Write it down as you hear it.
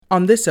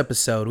On this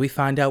episode, we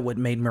find out what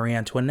made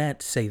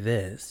Marie-Antoinette say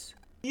this.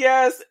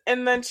 Yes,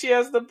 and then she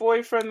has the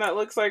boyfriend that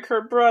looks like her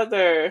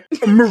brother.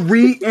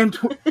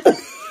 Marie-Antoinette.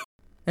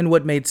 And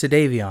what made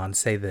Sa'Daiveon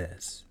say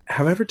this.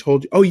 Have I ever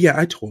told you? Oh yeah,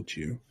 I told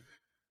you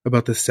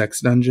about the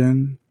sex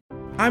dungeon.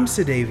 I'm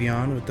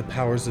Sa'Daiveon with the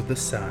powers of the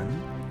sun.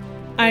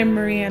 I'm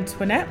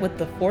Marie-Antoinette with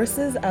the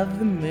forces of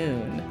the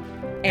moon.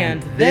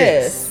 And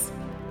this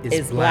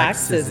is Black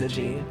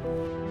Syzygy.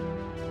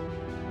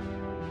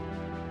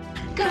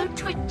 Go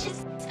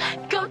Twitches!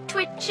 Go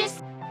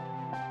Twitches!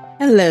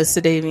 Hello,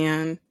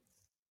 Sa'Daiveon.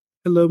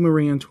 Hello,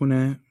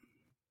 Marie-Antoinette.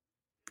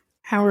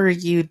 How are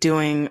you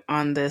doing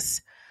on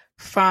this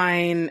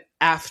fine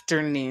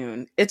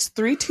afternoon? It's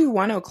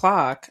 3:21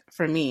 o'clock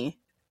for me.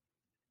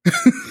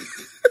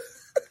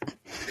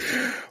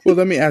 Well,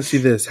 let me ask you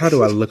this. How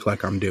do I look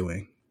like I'm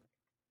doing?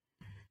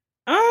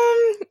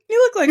 You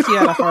look like you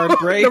had a hard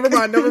break. Never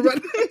mind. You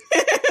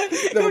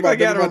look like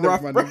you had a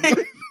rough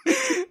break.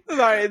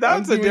 Sorry,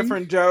 that's a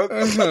different joke.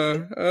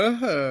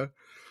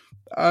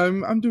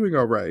 I'm doing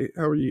all right.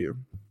 How are you?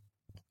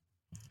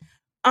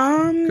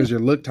 Because you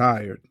look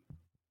tired.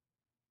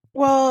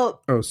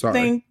 Well, oh,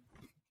 sorry.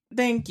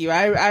 Thank you.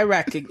 I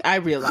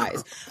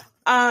realize.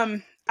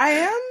 I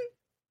am.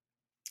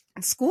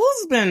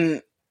 School's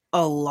been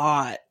a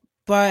lot,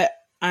 but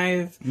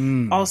I've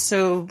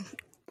also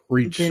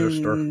been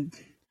sister.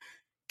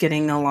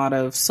 Getting a lot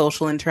of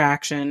social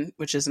interaction,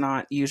 which is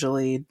not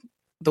usually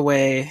the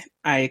way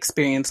I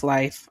experience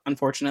life,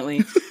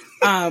 unfortunately.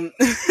 But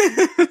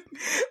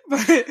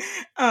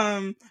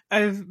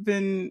I've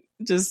been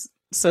just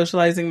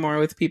socializing more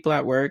with people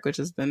at work, which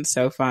has been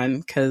so fun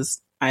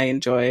because I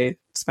enjoy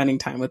spending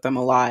time with them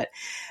a lot.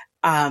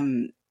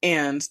 And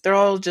they're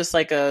all just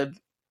like a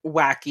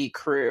wacky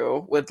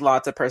crew with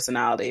lots of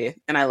personality,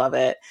 and I love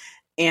it.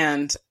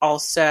 And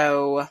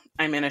also,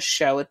 I'm in a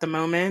show at the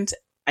moment.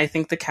 I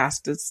think the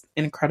cast is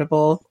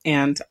incredible,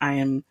 and I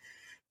am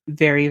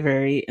very,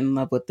 very in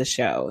love with the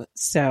show.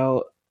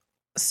 So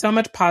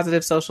much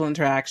positive social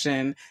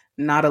interaction,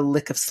 not a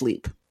lick of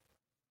sleep.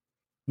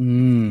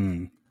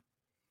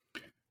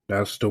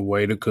 That's the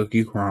way the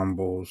cookie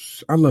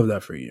crumbles. I love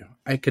that for you.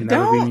 I could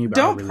never be me, but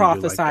don't really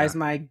prophesize like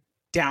my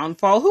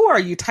downfall. Who are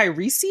you,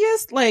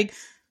 Tiresias? Like,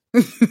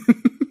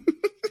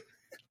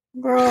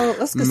 girl,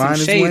 let's get some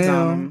shades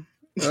on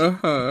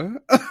him.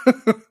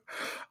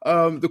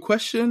 The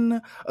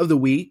question of the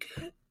week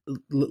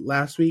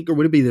last week, or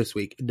would it be this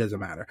week? It doesn't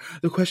matter.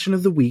 The question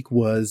of the week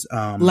was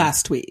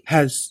last week.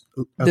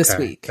 This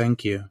week.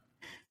 Thank you.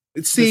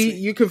 See,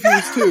 you're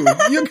confused too.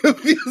 You're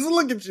confused.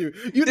 Look at you.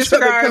 You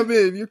trying to come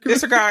in. You're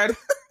disregard.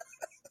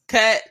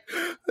 Cut.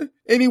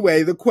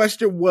 Anyway, the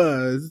question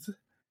was: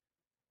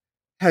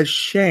 has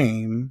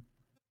shame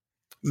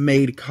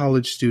made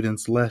college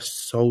students less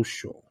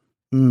social?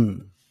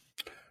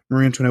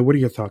 Marie-Antoinette, what are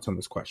your thoughts on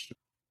this question?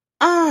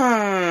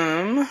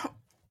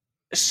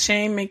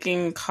 Shame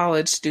making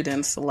college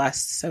students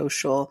less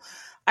social.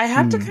 I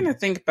have to kind of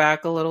think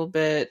back a little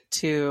bit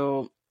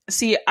to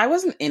see, I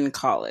wasn't in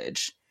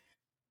college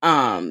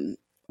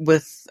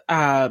with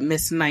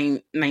Miss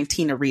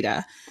 19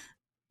 Rita.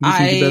 You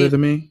think you're better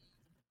than me?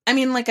 I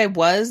mean, like I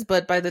was,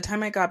 but by the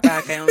time I got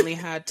back, I only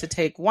had to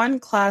take one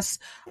class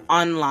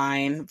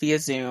online via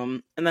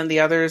Zoom, and then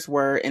the others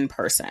were in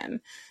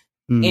person.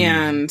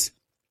 And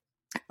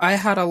I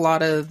had a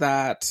lot of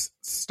that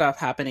stuff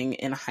happening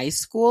in high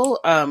school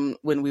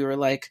when we were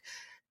like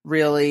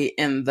really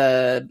in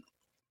the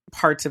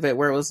parts of it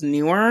where it was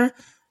newer.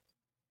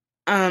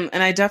 And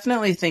I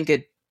definitely think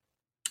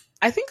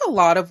I think a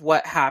lot of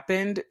what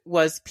happened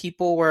was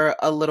people were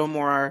a little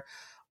more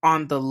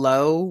on the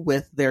low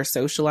with their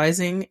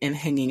socializing and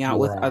hanging out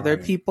with other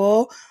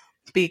people,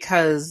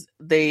 because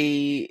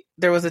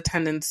there was a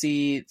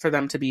tendency for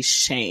them to be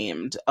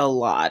shamed a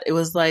lot. It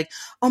was like,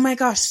 oh my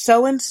gosh,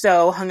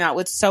 so-and-so hung out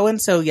with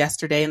so-and-so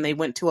yesterday and they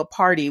went to a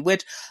party,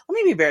 which, let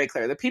me be very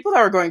clear, the people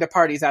that were going to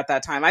parties at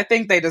that time, I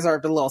think they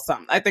deserved a little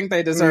something. I think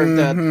they deserved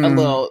a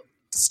little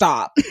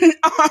stop.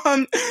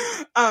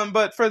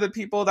 But for the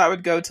people that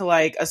would go to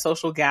like a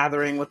social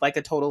gathering with like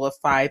a total of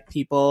 5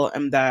 people,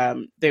 and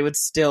they would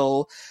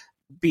still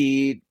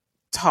be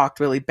talked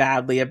really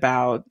badly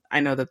about,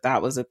 I know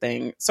that was a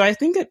thing. So I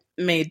think it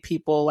made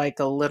people like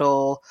a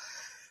little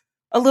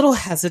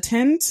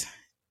hesitant.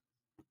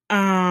 What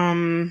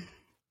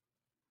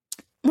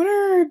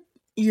are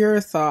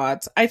your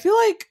thoughts? I feel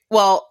like,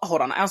 well,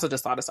 hold on. I also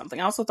just thought of something.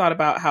 I also thought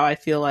about how I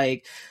feel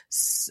like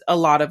a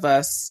lot of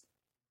us,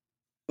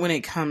 when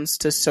it comes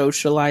to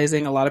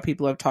socializing, a lot of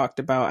people have talked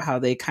about how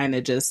they kind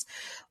of just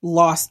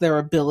lost their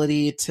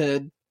ability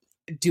to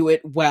do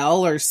it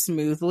well or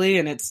smoothly,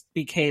 and it's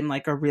became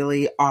like a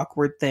really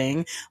awkward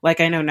thing. Like,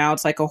 I know now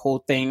it's like a whole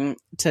thing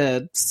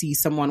to see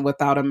someone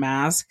without a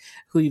mask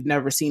who you've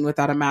never seen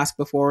without a mask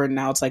before, and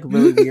now it's like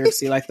really weird to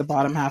see like the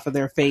bottom half of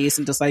their face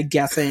and just like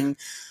guessing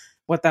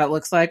what that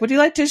looks like. Would you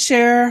like to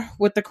share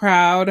with the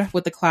crowd,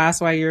 with the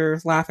class, why you're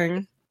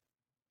laughing?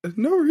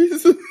 No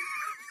reason.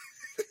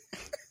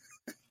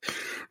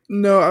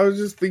 No, I was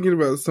just thinking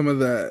about some of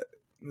that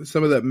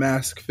some of that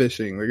mask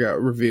fishing that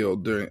got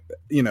revealed during,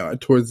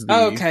 towards the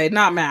Okay,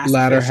 not mask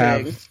latter fishing.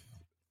 half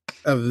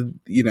of,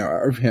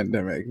 our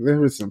pandemic. There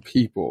were some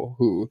people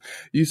who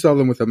you saw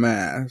them with a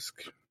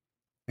mask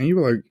and you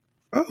were like,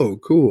 oh,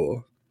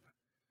 cool.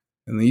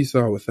 And then you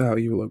saw it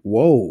without, you were like,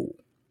 whoa,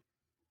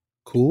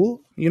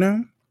 cool,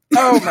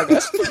 Oh my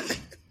gosh.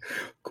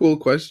 Cool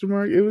question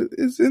mark.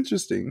 It's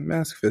interesting.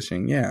 Mask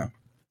fishing, yeah.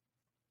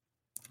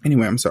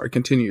 Anyway, I'm sorry.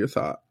 Continue your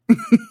thought.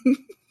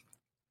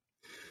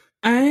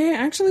 I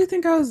actually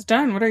think I was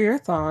done. What are your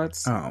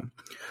thoughts?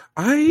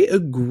 I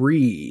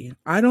agree.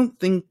 I don't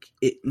think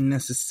it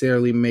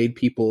necessarily made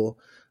people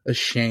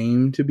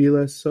ashamed to be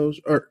less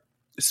social, or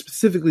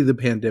specifically the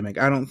pandemic.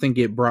 I don't think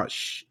it brought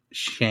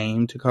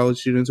shame to college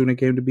students when it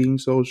came to being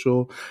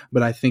social,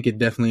 but I think it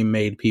definitely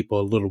made people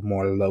a little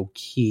more low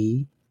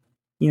key,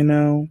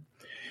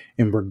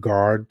 in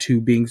regard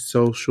to being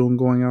social and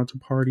going out to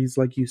parties,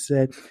 like you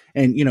said.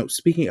 And,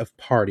 speaking of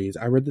parties,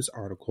 I read this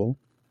article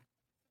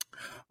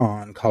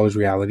on College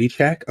Reality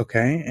Check,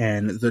 okay?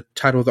 And the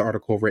title of the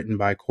article, written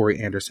by Corey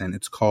Anderson,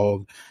 it's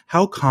called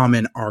How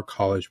Common Are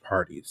College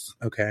Parties,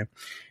 okay?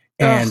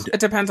 And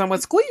it depends on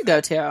what school you go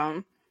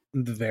to.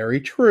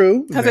 Very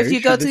true. Because if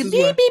you go to beep, beep,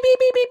 beep, beep,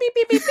 beep, beep,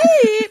 beep, beep,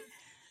 beep.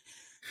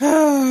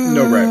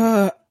 No,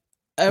 right.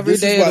 Every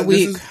day of the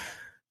week.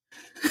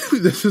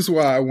 This is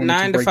why I wanted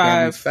 9 to to break down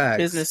 5 these facts.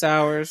 business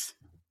hours.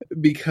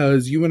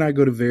 Because you and I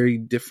go to very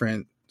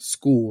different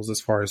schools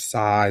as far as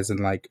size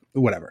and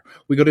whatever.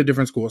 We go to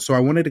different schools. So I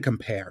wanted to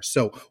compare.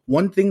 So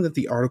one thing that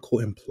the article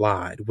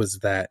implied was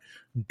that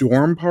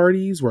dorm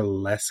parties were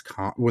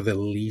were the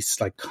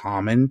least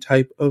common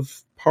type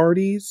of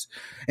parties.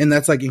 And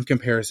that's in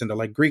comparison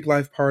to Greek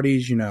life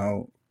parties,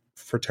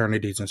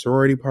 fraternities and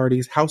sorority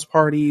parties, house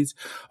parties,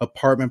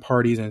 apartment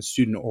parties, and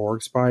student or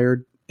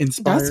inspired.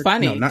 That's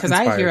funny because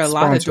I hear a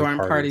lot of dorm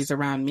parties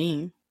around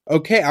me.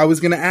 Okay, I was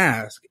going to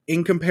ask,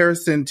 in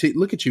comparison to,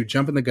 look at you,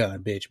 jumping the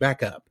gun, bitch,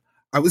 back up.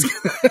 I was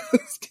going to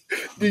ask,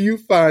 do you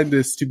find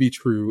this to be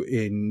true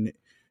on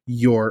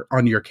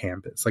your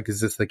campus?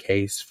 Is this the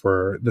case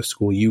for the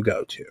school you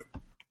go to?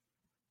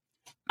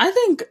 I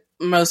think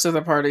most of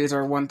the parties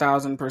are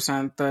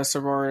 1000% the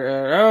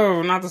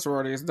sorority. Not the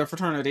sororities, the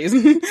fraternities.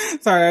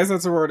 Sorry, I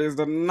said sororities.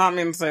 Did not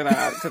mean to say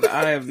that because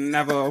I have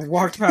never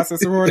walked past a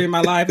sorority in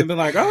my life and been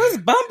like, oh, it's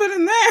bumping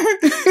in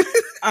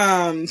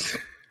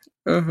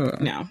there.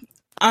 No.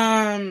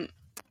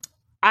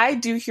 I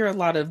do hear a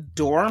lot of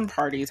dorm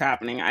parties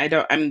happening. I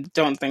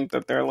don't think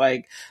that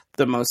they're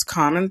the most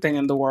common thing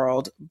in the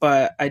world,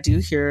 but I do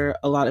hear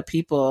a lot of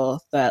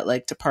people that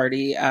like to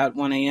party at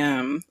 1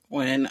 a.m.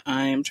 when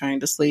I'm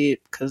trying to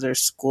sleep because there's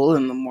school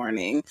in the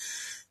morning.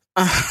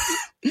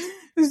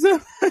 So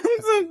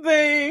that's a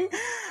thing.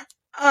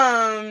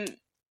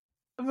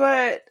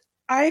 But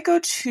I go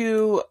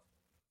to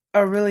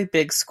a really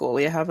big school.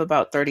 We have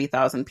about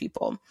 30,000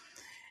 people.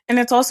 And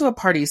it's also a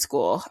party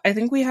school. I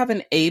think we have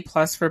an A+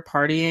 for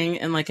partying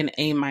and an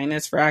A-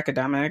 for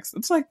academics.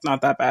 It's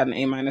not that bad, an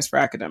A- for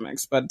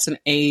academics, but it's an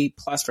A+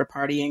 for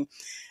partying.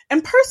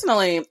 And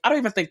personally, I don't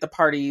even think the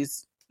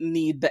parties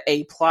need the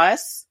A+.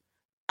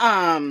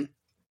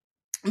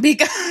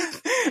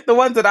 Because the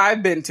ones that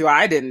I've been to,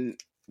 I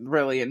didn't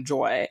really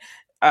enjoy.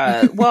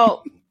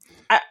 Well,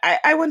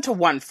 I went to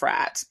one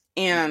frat,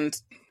 and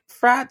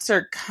frats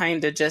are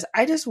kind of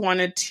I just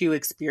wanted to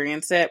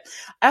experience it.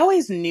 I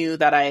always knew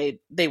that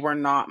they were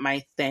not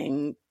my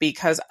thing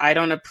because I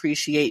don't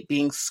appreciate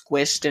being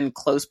squished in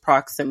close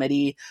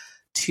proximity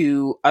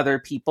to other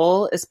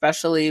people,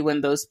 especially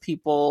when those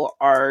people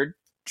are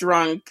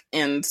drunk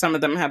and some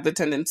of them have the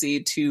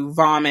tendency to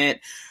vomit.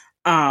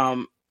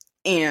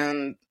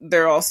 And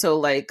they're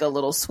also a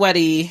little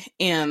sweaty,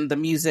 and the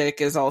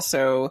music is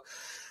also,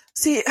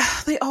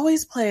 they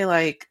always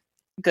play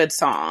good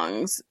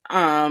songs.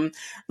 It'll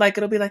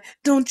be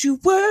don't you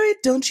worry,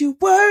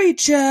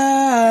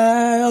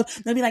 child.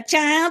 They'll be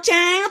child, do,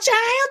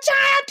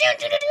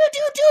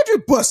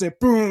 bust it,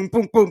 boom,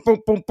 boom, boom,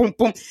 boom, boom, boom,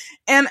 boom.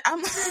 And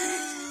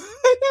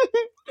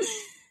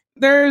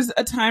there's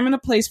a time and a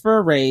place for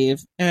a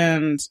rave,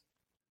 and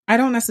I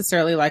don't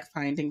necessarily like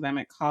finding them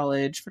at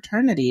college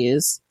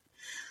fraternities.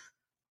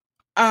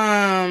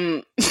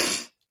 I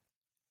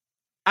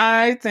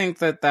think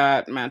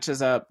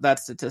that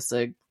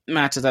statistic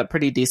matches up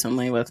pretty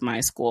decently with my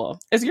school.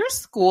 Is your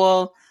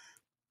school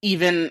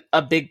even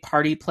a big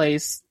party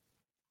place?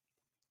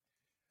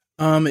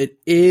 It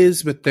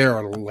is, but there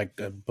are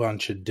a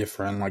bunch of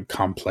different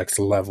complex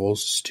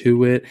levels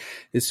to it.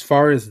 As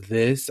far as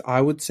this,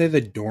 I would say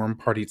the dorm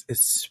parties,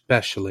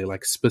 especially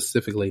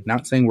specifically,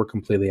 not saying we're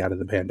completely out of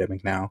the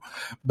pandemic now,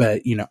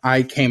 but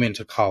I came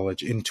into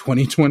college in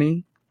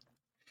 2020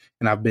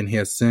 and I've been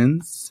here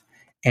since.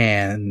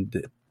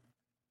 And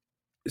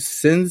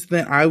since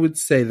then, I would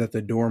say that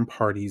the dorm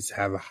parties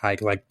have a hike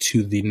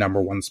to the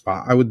number one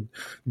spot. I would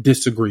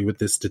disagree with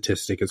this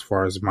statistic as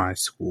far as my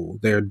school.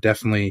 They're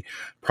definitely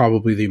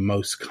probably the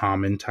most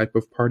common type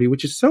of party,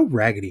 which is so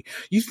raggedy.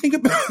 You think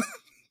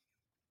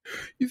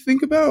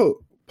about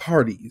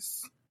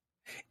parties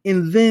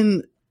and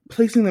then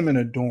placing them in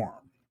a dorm.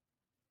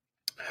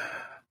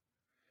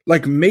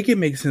 Like, make it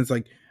make sense.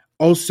 Like,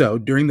 also,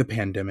 during the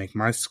pandemic,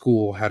 my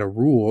school had a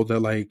rule that,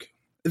 like,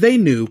 they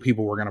knew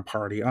people were going to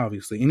party,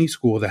 obviously. Any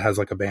school that has,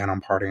 like, a ban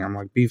on partying, I'm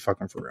like, be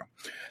fucking for real.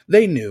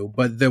 They knew,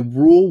 but the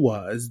rule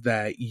was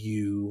that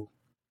you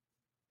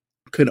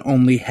could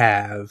only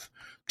have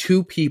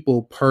 2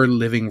 people per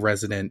living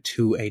resident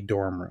to a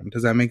dorm room.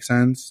 Does that make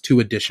sense? 2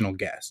 additional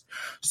guests.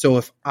 So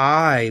if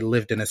I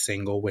lived in a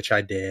single, which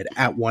I did,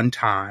 at one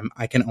time,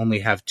 I can only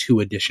have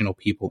 2 additional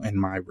people in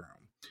my room.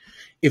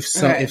 If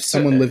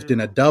someone lived in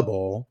a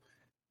double,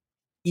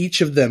 each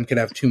of them could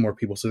have 2 more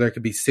people. So there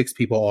could be 6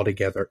 people all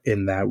together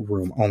in that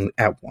room only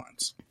at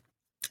once.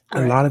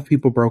 A lot of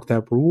people broke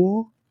that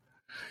rule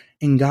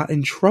and got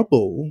in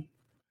trouble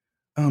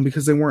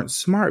because they weren't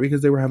smart,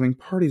 because they were having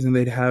parties and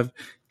they'd have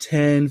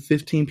 10,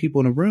 15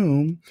 people in a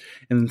room,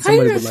 and then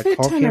somebody would like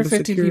call 10 campus or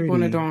 15 security. People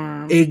in a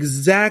dorm.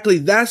 Exactly.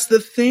 That's the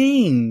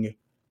thing.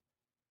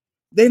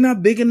 They're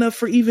not big enough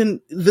for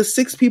even the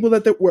 6 people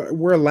that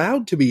were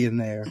allowed to be in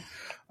there.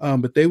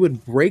 But they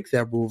would break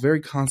that rule very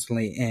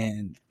constantly,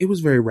 and it was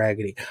very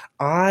raggedy.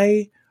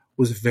 I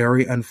was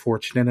very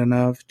unfortunate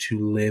enough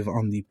to live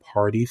on the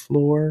party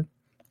floor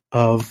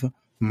of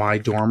my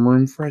dorm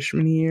room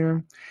freshman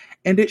year,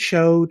 and it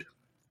showed.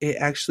 It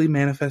actually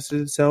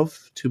manifested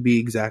itself to be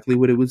exactly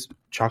what it was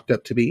chalked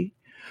up to be,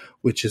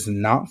 which is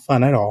not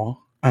fun at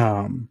all.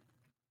 Have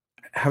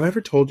I ever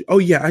told you? Oh,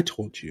 yeah, I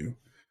told you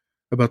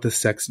about the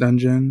sex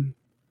dungeon.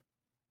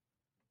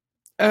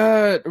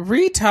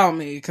 Retell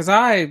me, because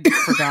I've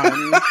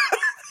forgotten.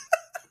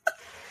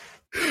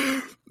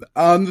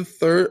 On the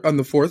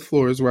 4th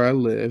floor is where I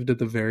lived, at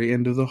the very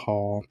end of the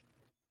hall.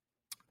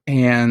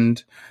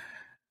 And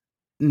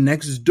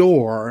next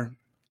door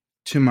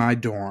to my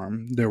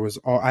dorm,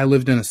 I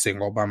lived in a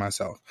single by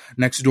myself.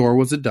 Next door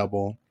was a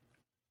double.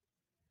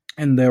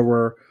 And there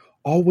were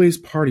always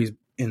parties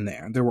in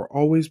there. There were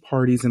always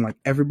parties, and like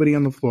everybody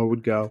on the floor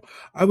would go.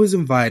 I was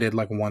invited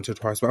like once or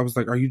twice, but I was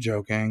like, are you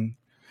joking?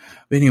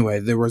 But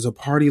anyway, there was a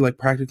party like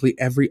practically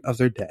every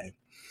other day.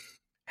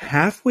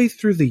 Halfway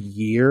through the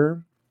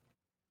year,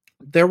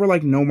 there were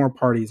like no more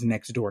parties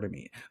next door to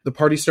me. The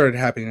party started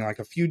happening like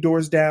a few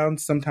doors down.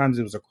 Sometimes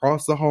it was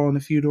across the hall and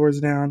a few doors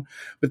down,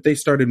 but they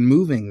started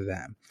moving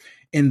them.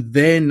 And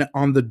then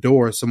on the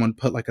door, someone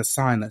put like a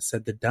sign that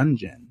said the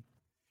dungeon.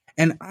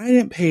 And I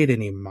didn't pay it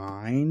any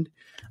mind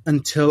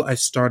until I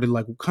started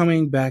like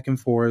coming back and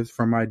forth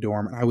from my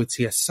dorm, and I would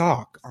see a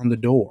sock on the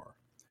door.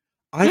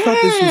 I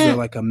thought this was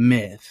like a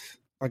myth.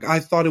 Like, I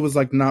thought it was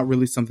like not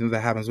really something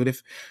that happens. But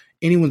if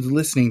anyone's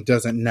listening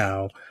doesn't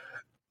know,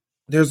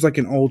 there's like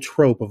an old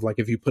trope of like,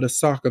 if you put a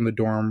sock on the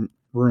dorm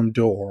room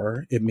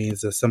door, it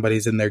means that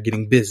somebody's in there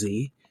getting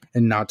busy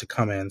and not to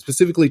come in,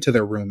 specifically to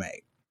their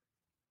roommate.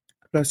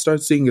 But I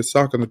started seeing a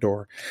sock on the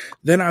door.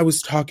 Then I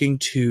was talking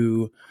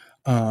to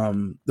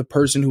the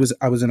person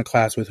I was in a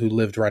class with, who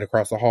lived right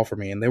across the hall from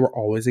me, and they were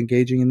always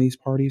engaging in these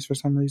parties for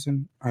some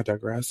reason. I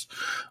digress.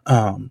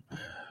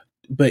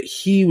 But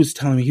he was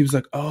telling me, he was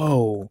like,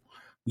 oh,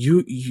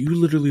 you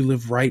literally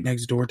live right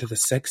next door to the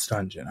sex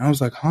dungeon. I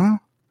was like, huh?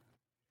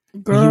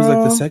 Girl. And he was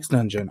like, the sex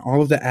dungeon,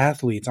 all of the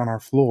athletes on our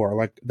floor,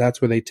 like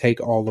that's where they take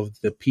all of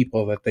the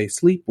people that they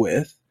sleep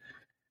with,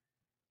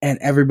 and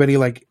everybody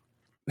like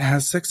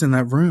has sex in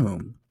that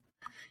room.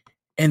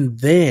 And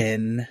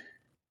then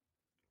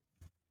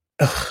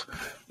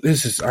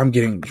I'm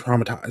getting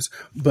traumatized,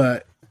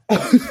 but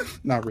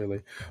not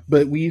really.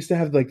 But we used to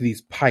have like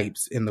these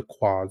pipes in the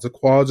quads. The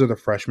quads are the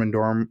freshman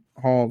dorm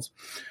halls.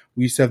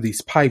 We used to have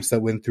these pipes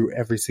that went through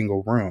every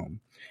single room,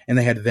 and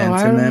they had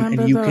vents in them,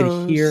 and you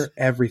could hear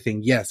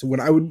everything. Yes, when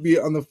I would be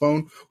on the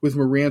phone with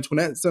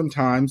Marie-Antoinette,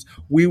 sometimes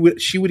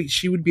she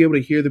would be able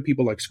to hear the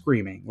people like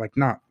screaming, like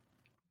not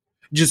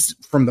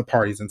just from the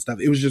parties and stuff.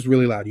 It was just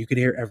really loud. You could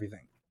hear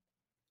everything.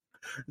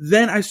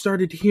 Then I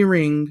started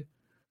hearing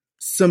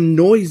some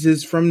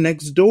noises from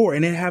next door,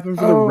 and it happened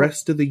for the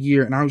rest of the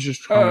year, and I was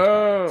just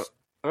traumatized.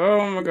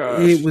 Oh my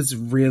gosh. It was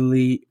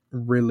really,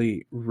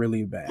 really,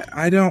 really bad.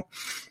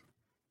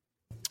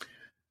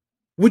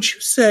 Would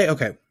you say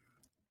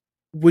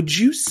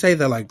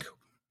that like,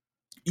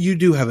 you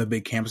do have a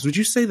big campus, would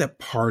you say that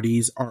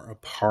parties are a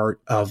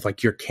part of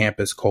like your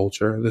campus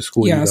culture, the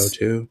school you go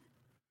to?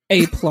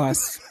 A+.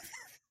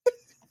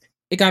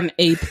 It got an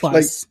A+.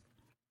 Like,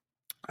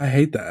 I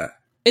hate that.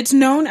 It's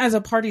known as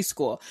a party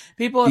school.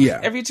 People,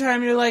 every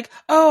time you're like,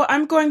 oh,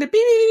 I'm going to beep,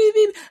 beep, beep,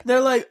 beep, they're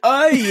like,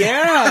 oh,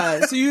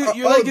 yeah. So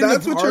you're like,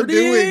 that's what you're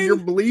doing. You're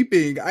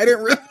bleeping. I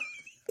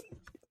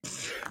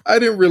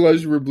didn't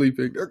realize you were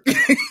bleeping.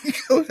 Okay,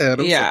 go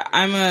ahead.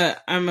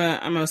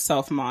 I'm a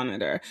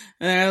self-monitor.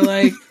 And they're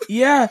like,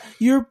 yeah,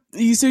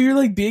 so you're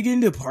like big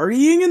into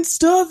partying and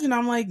stuff? And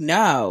I'm like,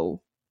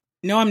 no,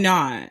 I'm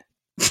not.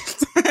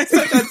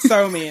 That's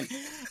so mean.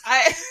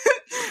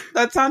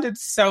 That sounded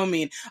so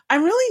mean.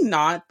 I'm really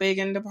not big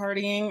into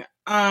partying.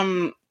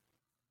 That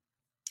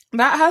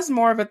has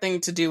more of a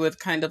thing to do with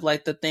kind of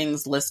like the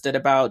things listed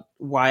about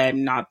why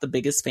I'm not the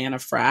biggest fan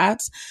of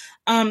frats.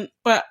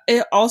 But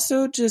it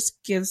also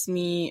just gives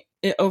me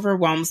it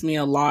overwhelms me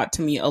a lot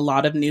to meet a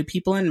lot of new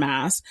people in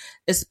mass,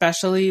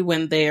 especially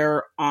when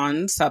they're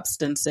on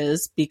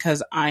substances,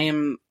 because I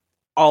am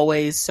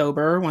always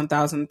sober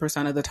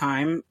 1000% of the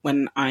time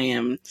when I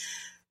am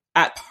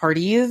at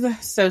parties.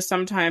 So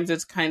sometimes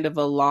it's kind of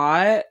a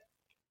lot,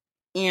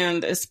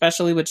 and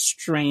especially with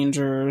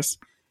strangers.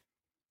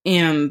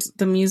 And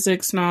the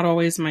music's not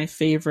always my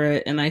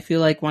favorite. And I feel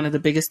like one of the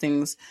biggest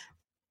things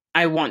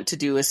I want to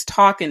do is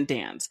talk and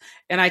dance.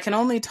 And I can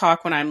only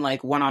talk when I'm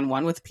like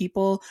one-on-one with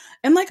people.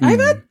 And like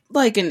I've had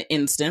like an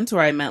instance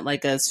where I met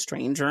like a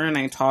stranger and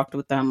I talked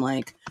with them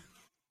like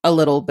a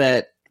little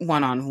bit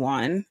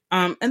one-on-one.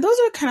 And those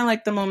are kind of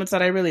like the moments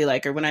that I really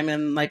like, or when I'm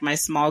in like my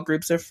small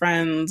groups of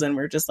friends and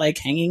we're just like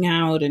hanging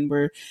out and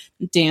we're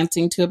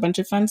dancing to a bunch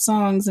of fun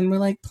songs and we're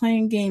like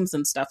playing games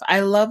and stuff. I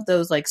love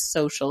those like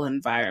social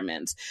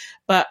environments.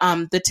 But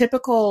the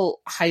typical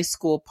high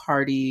school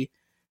party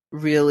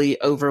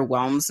really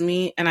overwhelms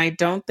me, and I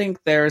don't think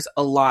there's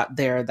a lot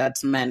there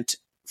that's meant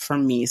for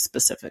me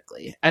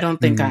specifically. I don't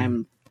think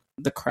I'm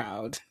the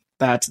crowd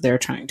that they're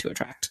trying to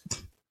attract.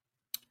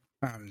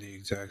 I'm the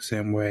exact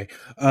same way.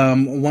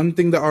 One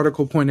thing the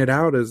article pointed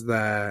out is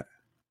that,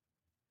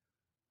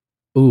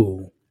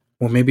 well,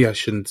 maybe I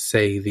shouldn't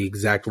say the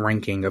exact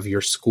ranking of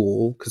your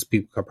school because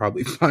people could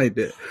probably find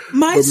it.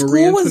 My but school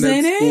Marie-Antoinette was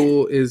in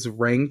school is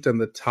ranked in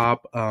the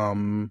top.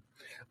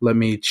 Let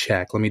me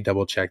check. Let me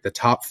double check. The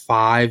top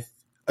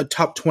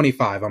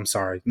 25. I'm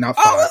sorry, not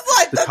 5. I was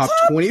like, the top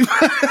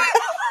 25.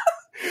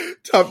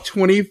 Top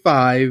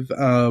 25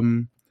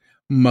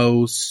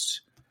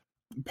 most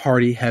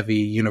party heavy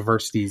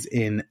universities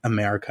in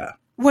America.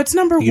 What's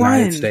number one?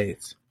 United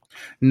States.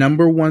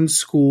 Number one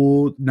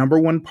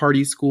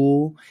party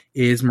school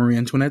is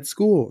Marie-Antoinette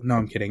School. No,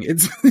 I'm kidding.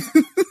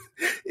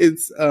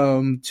 It's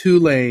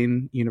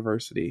Tulane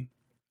University.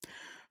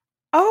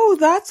 Oh,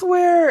 that's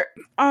where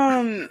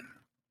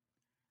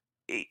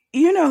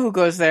you know who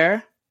goes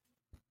there?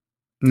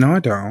 No, I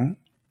don't.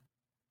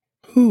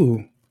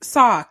 Who?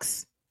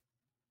 Socks.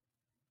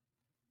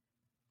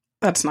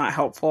 That's not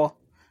helpful.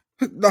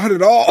 Not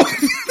at all.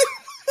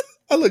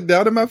 I look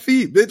down at my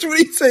feet, bitch. What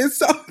are you saying?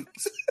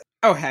 Socks?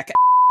 Oh, heck.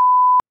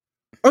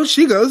 Oh,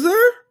 she goes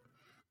there?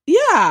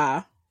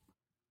 Yeah.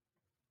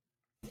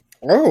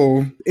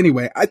 Oh,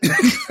 anyway,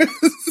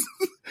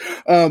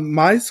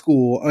 my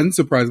school,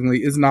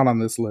 unsurprisingly, is not on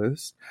this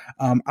list.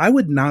 I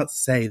would not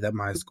say that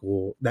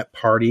that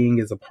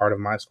partying is a part of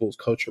my school's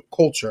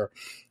culture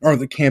or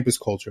the campus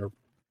culture.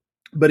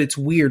 But it's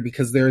weird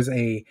because there's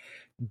a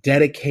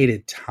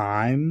dedicated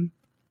time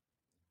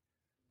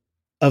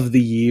of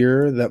the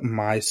year that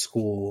my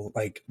school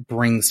like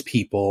brings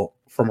people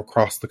from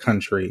across the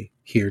country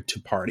here to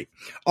party.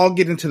 I'll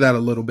get into that a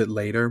little bit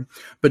later,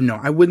 but no,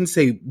 I wouldn't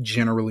say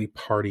generally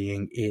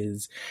partying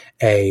is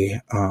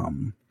a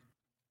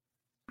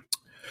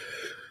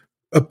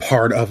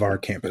part of our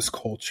campus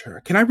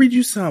culture. Can I read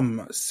you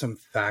some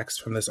facts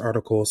from this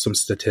article, some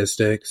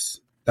statistics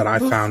that I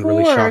found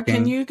really shocking?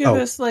 Can you give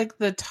us like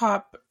the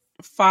top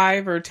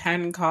 5 or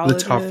 10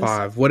 colleges? The top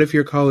 5. What if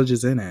your college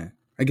is in it?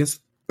 I guess.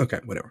 Okay,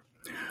 whatever.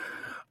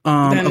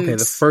 Okay,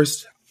 the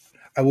first.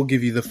 I will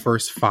give you the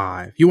first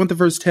 5. You want the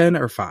first 10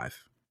 or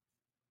 5?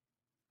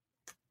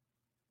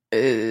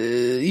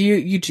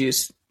 You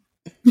choose.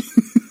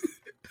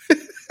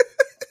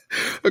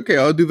 Okay,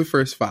 I'll do the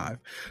first 5.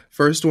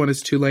 First one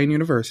is Tulane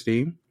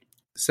University.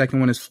 Second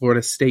one is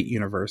Florida State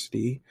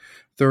University.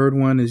 Third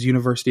one is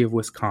University of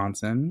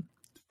Wisconsin.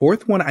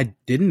 Fourth one I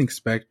didn't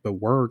expect but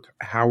worked,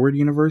 Howard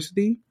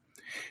University.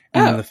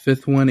 And then the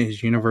fifth one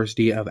is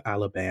University of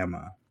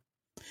Alabama.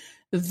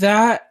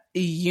 That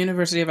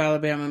University of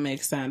Alabama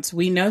makes sense.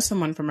 We know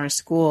someone from our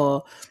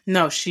school.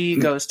 No, she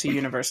goes to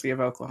University of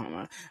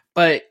Oklahoma.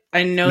 But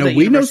I know that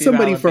we know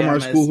somebody from our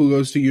school who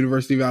goes to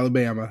University of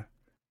Alabama.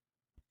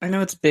 I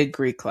know it's Big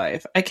Greek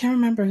Life. I can't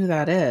remember who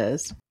that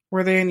is.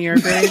 Were they in your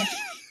grade?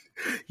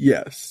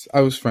 Yes,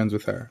 I was friends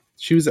with her.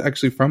 She was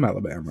actually from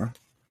Alabama.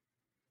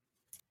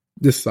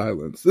 This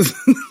silence.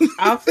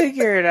 I'll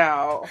figure it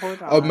out.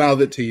 Hold on. I'll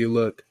mouth it to you.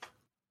 Look.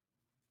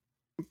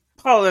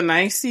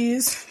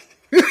 Polynices.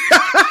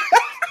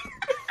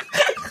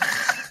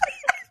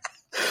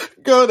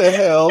 Go to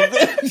hell.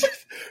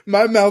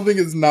 My mouthing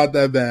is not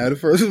that bad.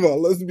 First of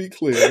all, let's be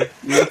clear.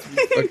 Let's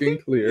be fucking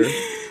clear.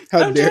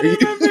 How dare you?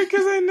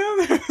 Because I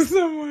know there was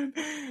someone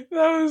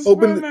that was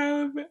from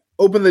Alabama.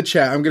 Open the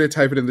chat. I'm going to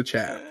type it in the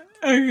chat.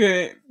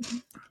 Okay.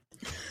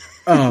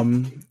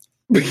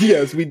 But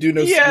yes, we do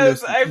know.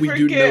 Yes, I we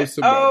forget. Do know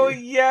somebody. Oh,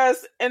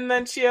 yes. And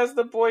then she has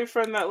the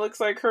boyfriend that looks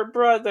like her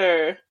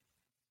brother.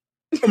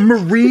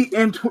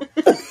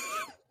 Marie-Antoinette.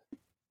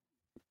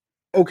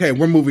 Okay,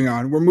 we're moving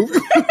on. We're moving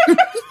on.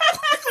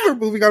 We're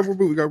moving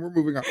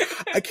on.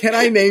 Can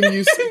I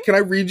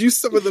read you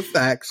some of the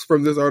facts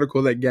from this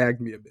article that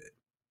gagged me a bit?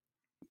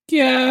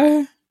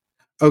 Yeah.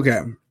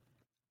 Okay.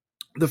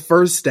 The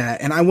first stat,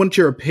 and I want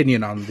your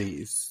opinion on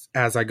these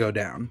as I go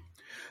down.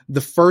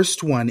 The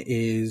first one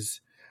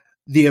is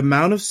the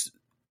amount of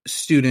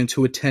students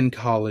who attend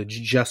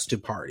college just to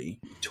party,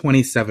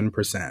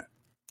 27%.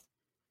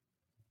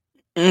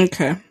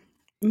 Okay.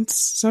 It's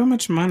so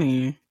much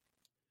money.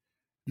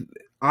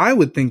 I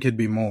would think it'd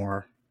be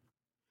more.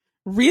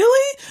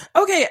 Really?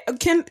 Okay,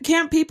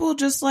 can't people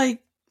just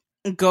like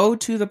go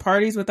to the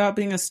parties without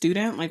being a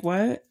student? Like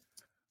what?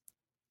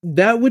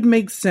 That would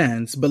make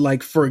sense, but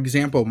like for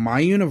example, my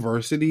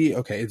university,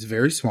 okay, it's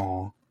very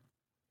small.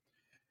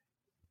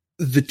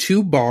 The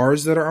 2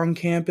 bars that are on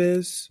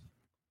campus,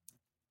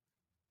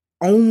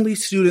 only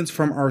students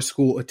from our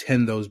school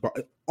attend those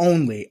bars.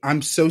 Only.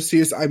 I'm so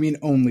serious. I mean,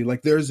 only.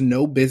 Like, there's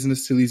no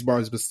business to these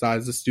bars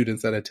besides the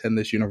students that attend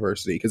this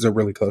university because they're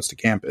really close to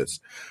campus.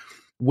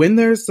 When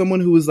there's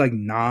someone who is like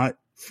not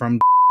from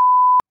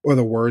or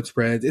the word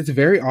spreads, it's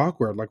very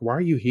awkward. Like, why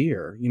are you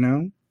here? You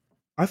know?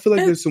 I feel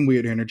like there's some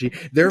weird energy.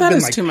 There have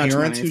been like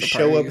parents who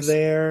show up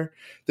there.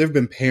 There have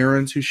been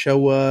parents who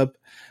show up.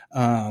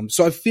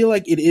 So I feel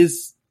like it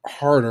is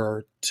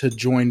harder to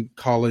join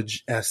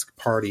college-esque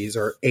parties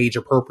or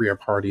age-appropriate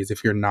parties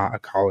if you're not a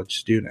college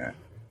student.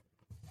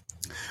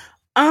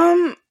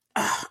 I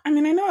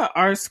mean, I know at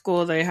our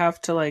school they have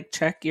to like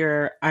check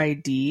your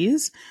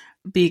IDs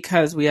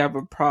because we have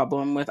a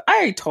problem with.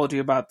 I told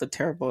you about the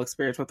terrible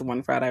experience with the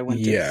one frat I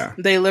went to. Yeah.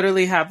 They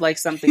literally have like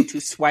something to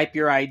swipe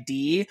your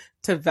ID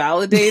to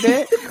validate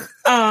it.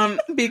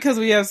 Because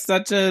we have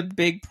such a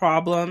big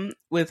problem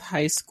with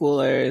high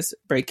schoolers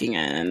breaking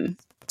in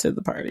to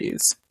the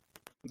parties.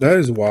 That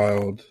is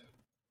wild.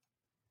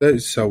 That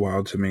is so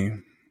wild to me.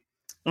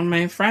 And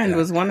my friend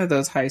was one of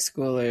those high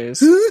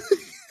schoolers.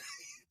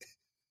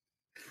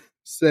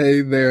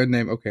 Say their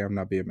name. Okay, I'm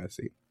not being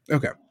messy.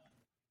 Okay.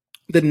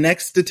 The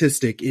next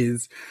statistic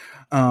is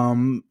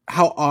how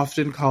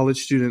often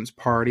college students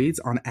parties.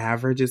 On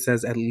average, it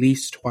says at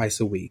least twice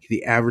a week.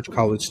 The average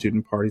college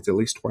student parties at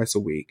least twice a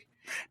week.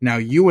 Now,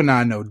 you and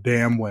I know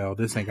damn well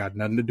this ain't got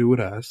nothing to do with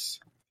us.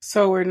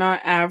 So we're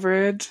not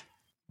average?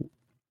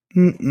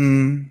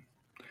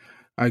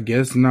 I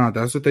guess not.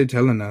 That's what they're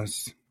telling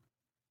us.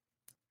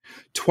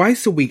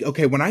 Twice a week.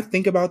 Okay, when I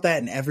think about that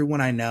and everyone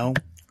I know,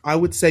 I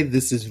would say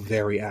this is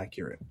very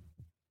accurate.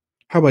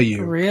 How about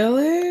you?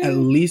 Really? At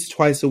least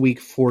twice a week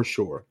for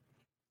sure.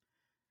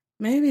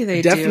 Maybe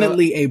they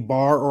definitely a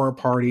bar or a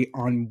party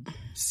on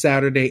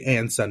Saturday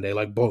and Sunday,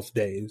 like both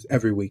days,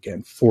 every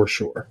weekend, for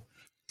sure.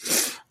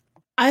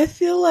 I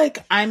feel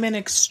like I'm an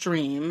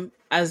extreme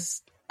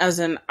as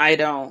in I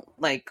don't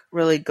like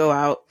really go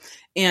out,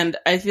 and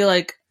I feel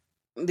like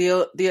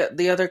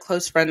the other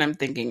close friend I'm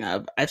thinking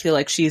of, I feel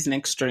like she's an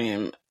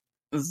extreme.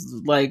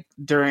 Like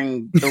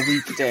during the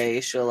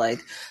weekday, she'll like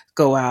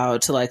go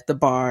out to like the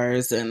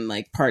bars and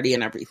like party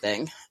and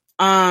everything.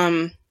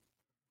 I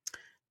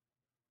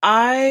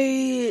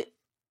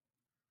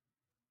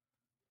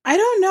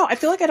don't know. I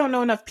feel like I don't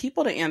know enough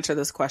people to answer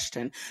this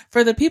question.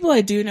 For the people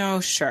I do know,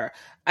 sure.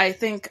 I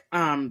think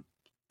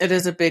it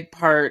is a big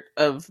part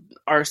of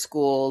our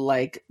school,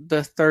 like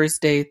the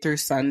Thursday through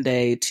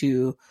Sunday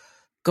to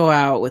go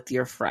out with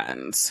your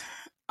friends.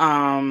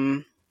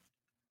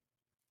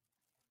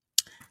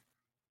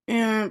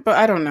 Yeah, but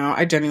I don't know.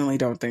 I genuinely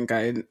don't think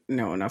I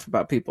know enough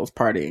about people's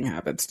partying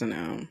habits to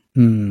know.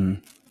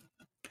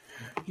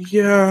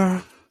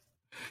 Yeah.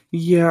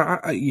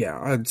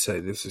 I'd say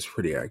this is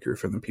pretty accurate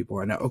from the people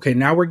I know. Okay,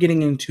 now we're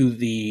getting into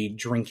the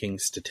drinking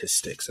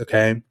statistics,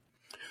 okay?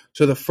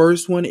 So the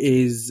first one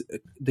is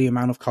the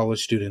amount of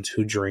college students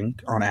who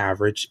drink, on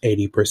average,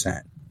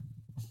 80%.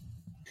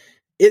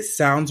 It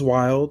sounds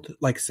wild,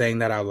 like saying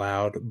that out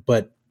loud,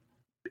 but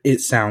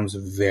it sounds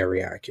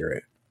very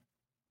accurate.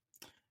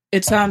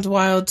 It sounds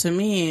wild to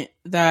me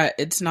that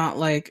it's not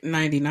like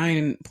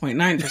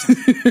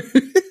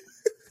 99.9%.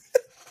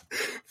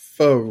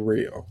 For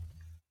real.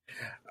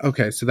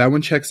 Okay, so that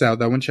one checks out.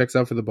 That one checks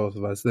out for the both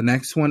of us. The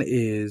next one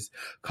is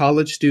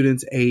college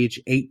students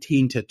age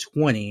 18 to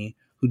 20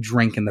 who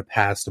drank in the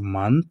past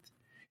month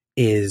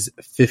is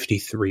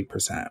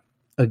 53%.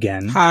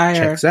 Again, higher.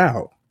 Checks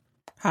out.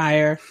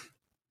 Higher.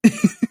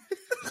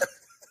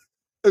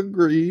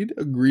 Agreed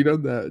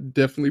on that.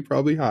 Definitely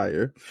probably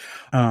higher.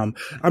 I'm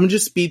gonna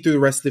just speed through the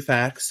rest of the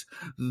facts.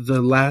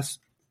 The last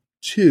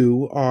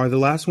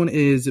one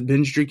is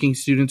binge drinking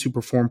students who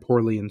perform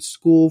poorly in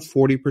school,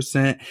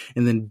 40%,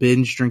 and then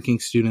binge drinking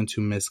students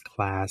who miss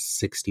class,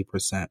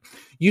 60%.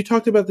 You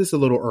talked about this a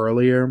little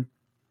earlier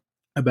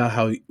about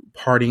how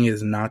partying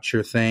is not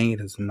your thing. It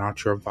is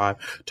not your vibe.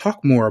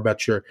 Talk more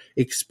about your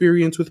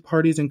experience with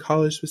parties in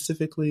college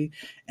specifically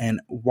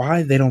and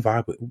why they don't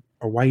vibe with,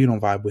 or why you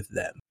don't vibe with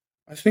them.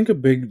 I think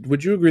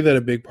would you agree that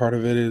a big part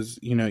of it is,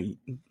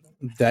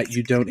 that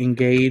you don't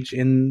engage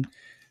in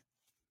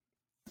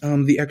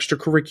the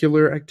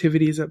extracurricular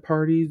activities at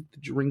parties, the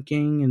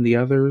drinking and the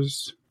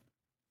others?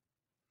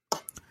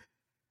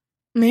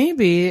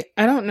 Maybe.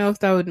 I don't know if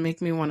that would make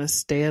me want to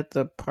stay at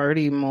the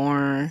party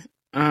more.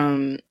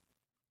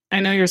 I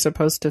know you're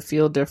supposed to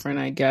feel different,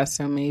 I guess,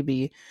 so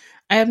maybe.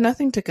 I have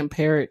nothing to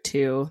compare it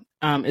to,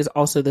 is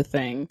also the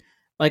thing.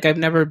 Like, I've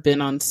never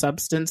been on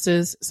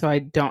substances, so I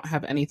don't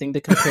have anything to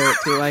compare it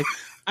to. Like,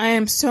 I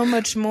am so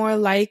much more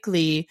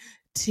likely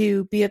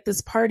to be at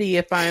this party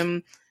if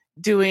I'm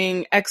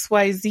doing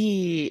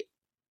XYZ.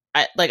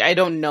 I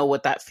don't know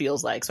what that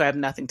feels like, so I have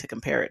nothing to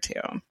compare it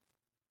to.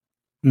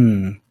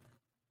 Hmm.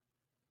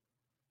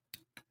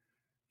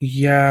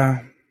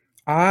 Yeah.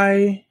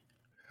 I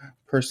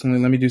personally,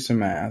 let me do some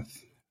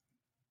math.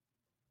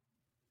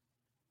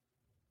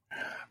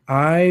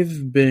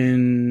 I've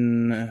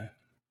been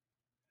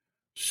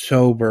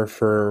sober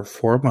for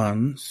 4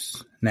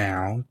 months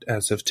now,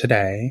 as of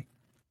today.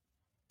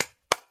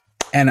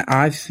 And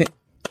I think.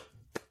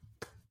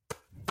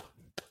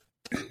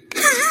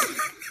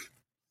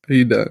 Are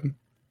you done?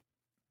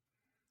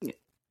 Yeah.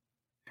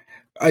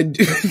 I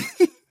do.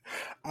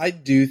 I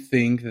do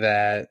think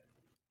that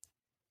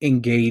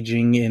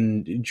engaging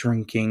in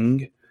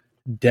drinking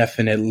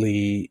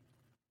definitely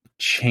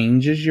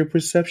changes your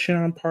perception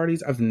on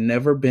parties. I've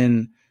never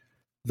been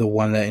the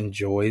one that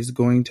enjoys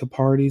going to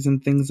parties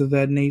and things of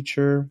that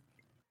nature.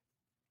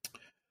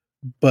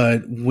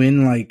 But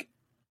when like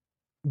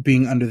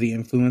being under the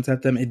influence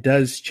at them, it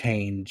does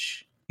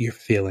change your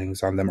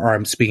feelings on them. Or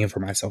I'm speaking for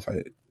myself,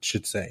 I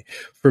should say.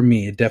 For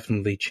me, it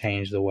definitely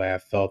changed the way I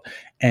felt.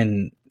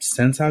 And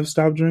since I've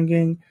stopped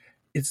drinking,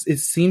 it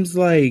seems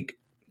like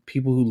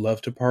people who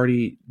love to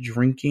party,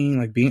 drinking,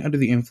 like being under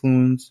the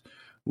influence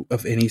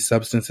of any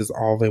substance is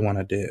all they want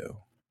to do.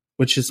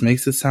 Which just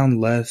makes it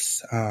sound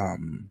less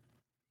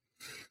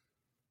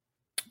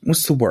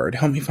what's the word?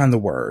 Help me find the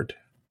word.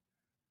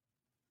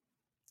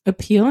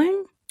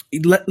 Appealing?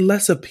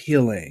 Less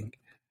appealing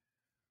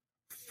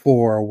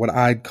for what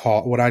I'd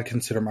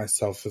consider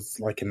myself as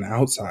like an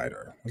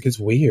outsider. Like, it's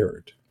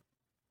weird.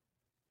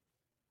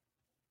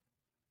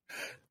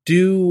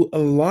 Do a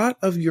lot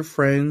of your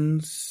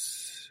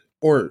friends,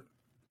 or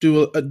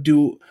do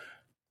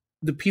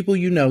the people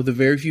you know, the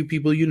very few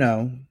people you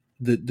know,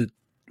 the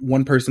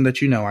one person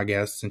that you know, I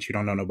guess, since you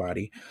don't know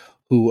nobody,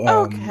 who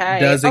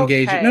does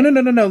engage. Okay.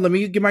 No. Let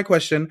me get my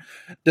question.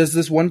 Does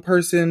this one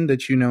person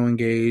that you know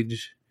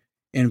engage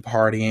in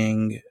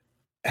partying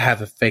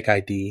have a fake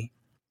ID?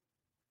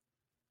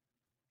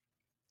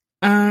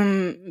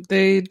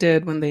 They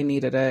did when they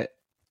needed it.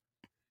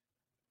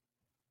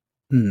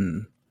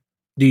 Do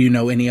you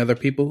know any other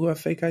people who have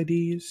fake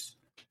IDs?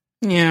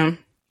 Yeah.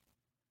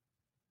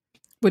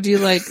 Would you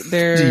like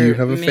their Do you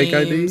have a name, fake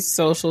ID?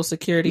 social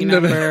security No.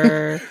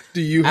 number,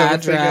 Do you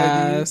have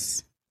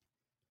address?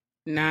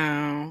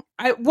 No.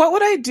 What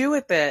would I do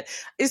with it?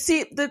 You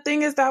see, the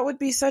thing is that would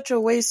be such a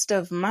waste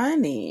of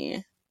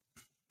money.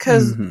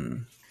 Because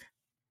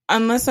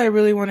unless I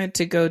really wanted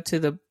to go to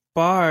the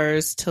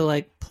bars to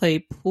like play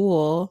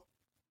pool.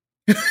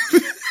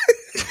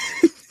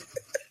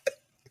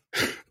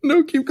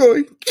 No, keep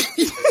going.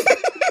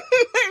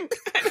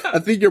 I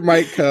think your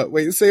mic cut.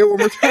 Wait, say it one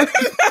more time.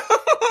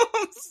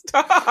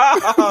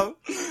 Stop.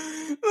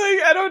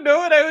 Like, I don't know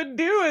what I would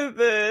do with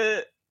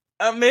it.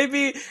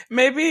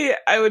 Maybe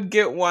I would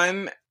get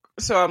one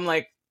so I'm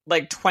like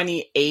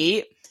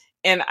 28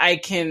 and I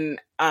can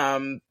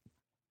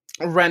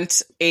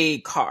rent a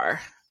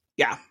car.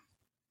 Yeah.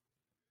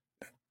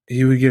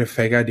 You would get a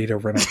fake ID to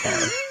rent a car.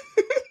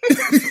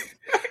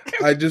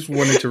 I just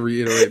wanted to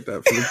reiterate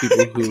that for the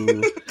people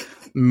who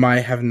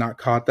might have not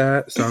caught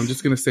that. So I'm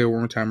just going to say it one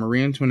more time.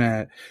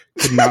 Marie-Antoinette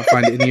could not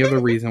find any other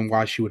reason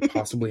why she would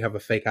possibly have a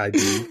fake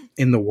ID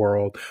in the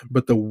world.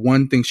 But the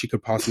one thing she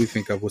could possibly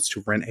think of was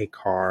to rent a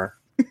car.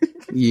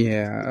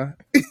 Yeah.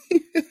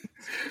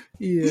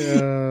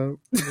 Yeah.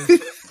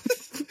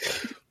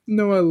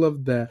 No, I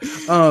love that.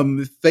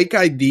 Fake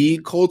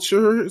ID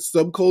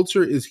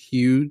subculture is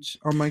huge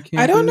on my campus.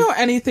 I don't know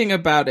anything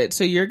about it,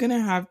 so you're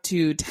gonna have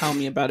to tell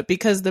me about it,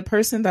 because the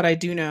person that I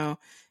do know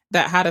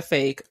that had a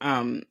fake,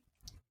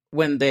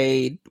 when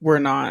they were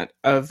not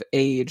of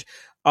age,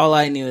 all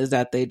I knew is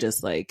that they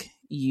just like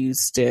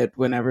used it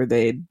whenever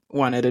they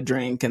wanted a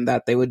drink, and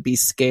that they would be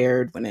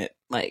scared when it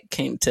like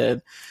came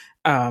to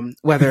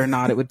whether or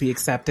not it would be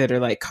accepted or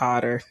like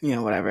caught or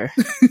whatever.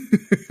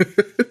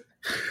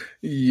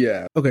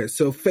 Yeah. Okay,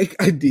 so fake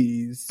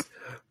IDs.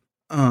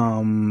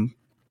 So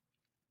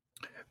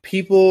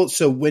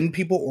when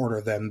people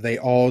order them, they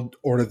all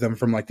order them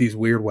from like these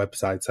weird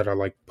websites that are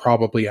like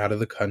probably out of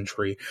the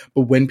country.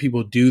 But when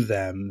people do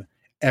them,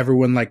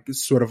 everyone like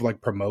sort of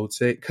like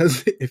promotes it,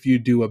 because if you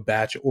do a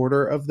batch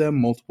order of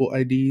them, multiple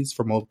IDs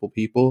for multiple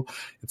people,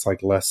 it's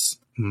like less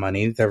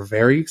money. They're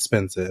very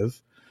expensive.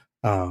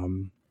 How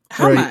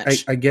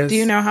much? I guess. Do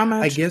you know how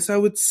much? I guess I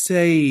would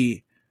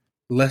say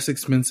less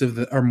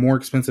expensive or more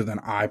expensive than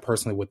I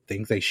personally would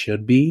think they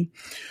should be.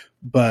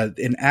 But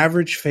an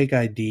average fake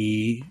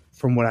ID,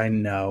 from what I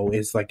know,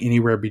 is like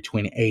anywhere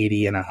between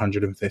 $80 and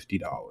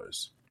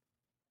 $150.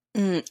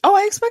 Oh,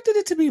 I expected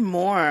it to be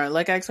more.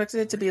 Like, I expected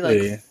it to be like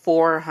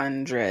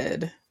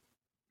 $400.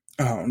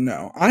 Oh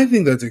no, I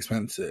think that's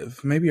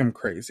expensive. Maybe I'm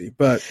crazy,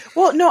 but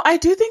well, no, I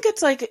do think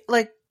it's like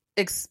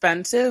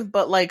expensive,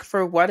 but like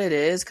for what it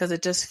is, because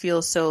it just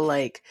feels so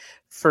like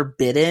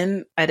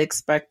forbidden, I'd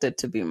expect it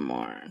to be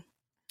more.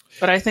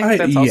 But I think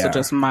that's also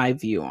just my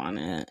view on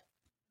it.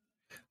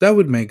 That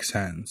would make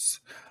sense.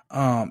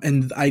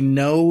 And I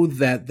know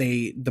that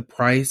the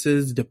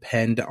prices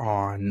depend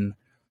on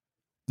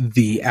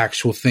the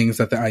actual things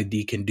that the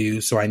ID can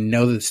do. So I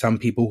know that some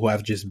people who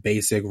have just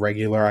basic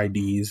regular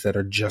IDs that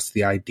are just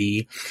the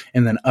ID,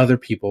 and then other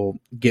people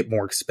get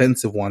more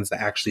expensive ones that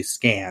actually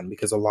scan,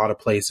 because a lot of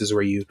places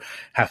where you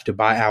have to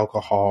buy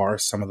alcohol, or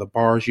some of the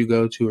bars you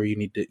go to, or you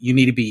need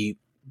to be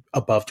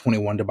above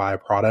 21 to buy a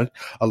product.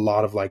 A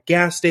lot of like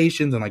gas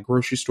stations and like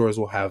grocery stores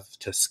will have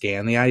to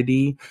scan the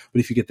ID.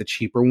 But if you get the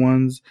cheaper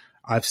ones,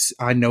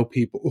 I know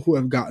people who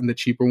have gotten the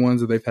cheaper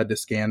ones and they've had to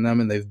scan them,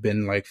 and they've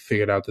been like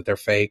figured out that they're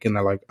fake, and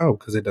they're like, oh,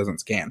 because it doesn't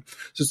scan.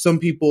 So some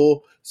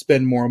people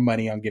spend more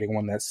money on getting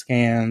one that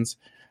scans.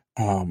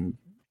 And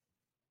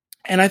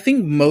I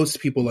think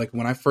most people, like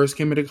when I first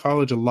came into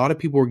college, a lot of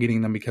people were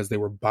getting them because they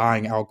were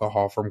buying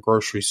alcohol from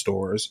grocery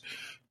stores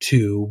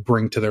to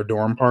bring to their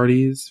dorm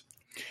parties.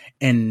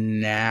 And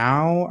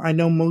now I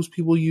know most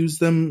people use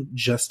them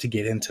just to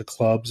get into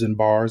clubs and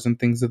bars and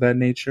things of that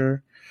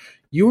nature.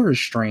 You are a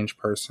strange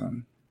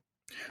person.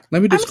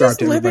 Let me describe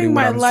to everybody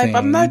what I'm saying.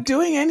 I'm not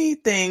doing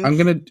anything. I'm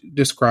going to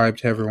describe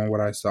to everyone what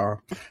I saw.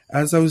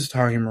 As I was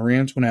talking,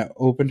 Marie-Antoinette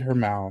opened her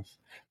mouth.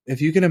 If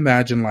you can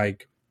imagine,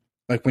 like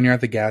when you're at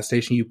the gas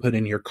station, you put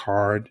in your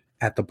card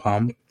at the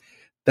pump.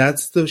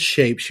 That's the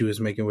shape she was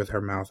making with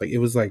her mouth. Like it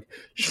was like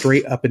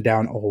straight up and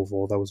down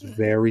oval that was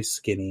very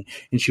skinny,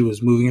 and she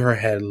was moving her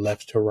head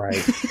left to right.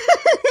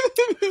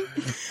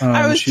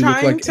 I was she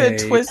trying looked like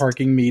to a twist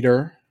parking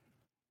meter.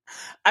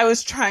 I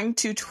was trying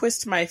to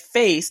twist my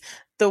face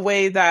the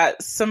way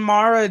that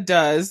Samara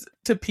does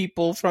to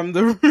people from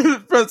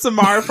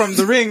Samara from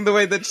the Ring, the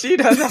way that she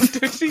does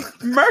after she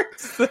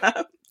murks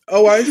them.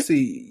 Oh, I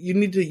see. You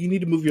need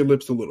to move your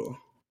lips a little.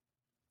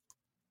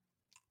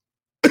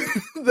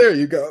 There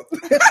you go.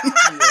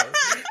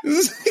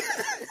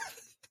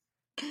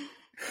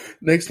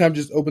 Next time,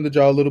 just open the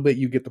jaw a little bit.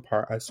 You get the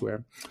part, I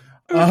swear.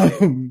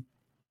 Okay.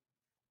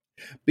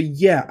 But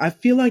yeah, I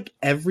feel like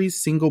every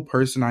single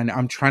person I know,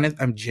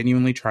 I'm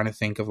genuinely trying to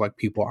think of like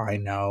people I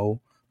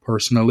know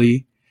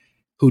personally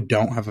who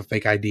don't have a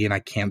fake ID, and I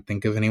can't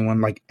think of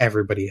anyone. Like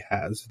everybody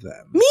has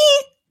them.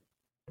 Me?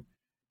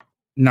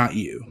 Not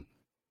you.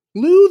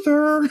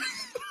 Luther.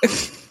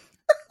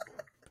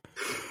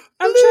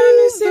 I'm trying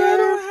to say I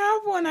don't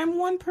have one. I'm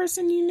one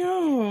person you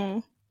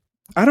know.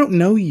 I don't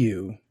know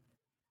you.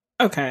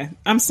 Okay.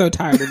 I'm so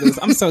tired of this.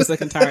 I'm so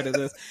sick and tired of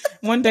this.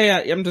 One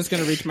day I'm just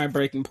going to reach my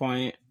breaking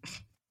point.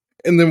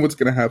 And then what's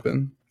going to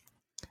happen?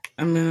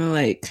 I'm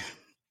going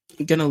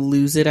to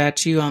lose it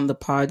at you on the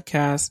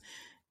podcast.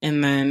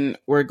 And then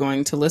we're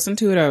going to listen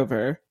to it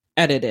over,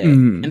 edit it,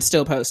 and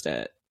still post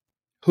it.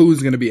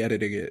 Who's going to be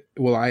editing it?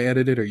 Will I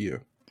edit it or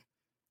you?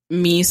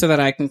 Me, so that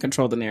I can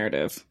control the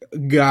narrative.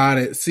 Got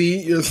it.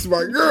 See, you're a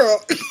smart girl.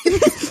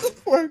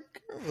 Smart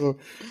girl.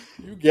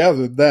 You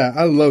gathered that.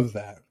 I love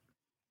that.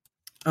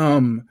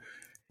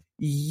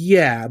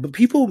 Yeah, but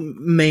people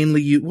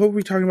mainly what were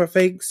we talking about?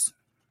 Fakes?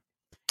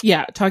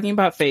 Yeah, talking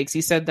about fakes.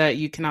 You said that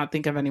you cannot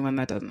think of anyone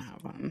that doesn't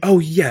have one. Oh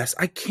yes,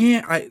 I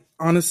can't. I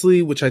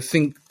honestly, which I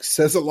think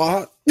says a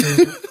lot,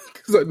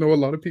 because I know a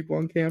lot of people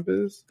on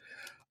campus.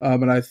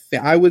 And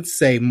I would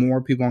say more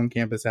people on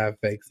campus have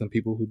fakes than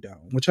people who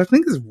don't, which I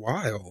think is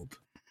wild.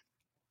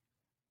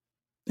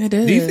 It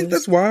is. Do you think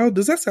that's wild?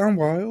 Does that sound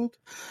wild?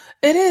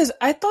 It is.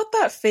 I thought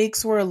that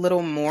fakes were a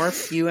little more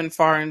few and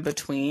far in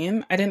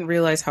between. I didn't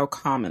realize how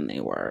common they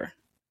were.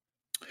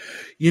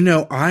 You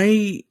know,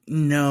 I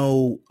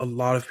know a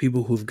lot of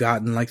people who've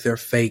gotten like their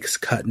fakes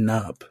cutting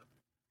up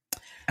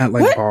at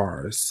like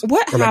bars.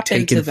 What or, like,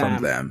 happened taken to them?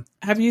 From them?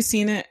 Have you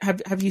seen it?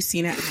 Have you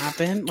seen it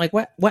happen? Like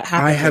what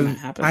happened?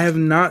 I have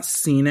not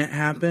seen it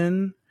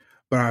happen,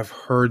 but I've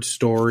heard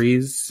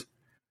stories.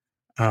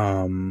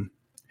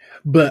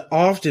 But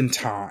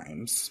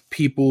oftentimes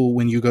people,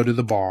 when you go to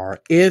the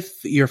bar,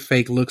 if your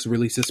fake looks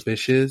really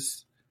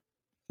suspicious,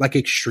 like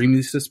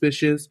extremely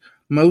suspicious,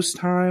 most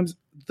times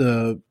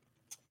the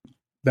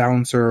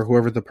bouncer or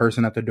whoever the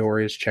person at the door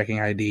is checking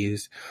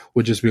IDs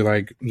would just be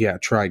like, yeah,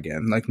 try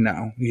again. Like,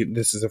 no,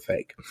 this is a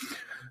fake.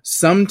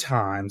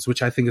 Sometimes,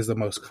 which I think is the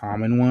most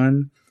common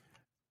one,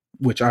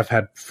 which I've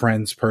had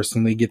friends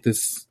personally get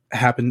this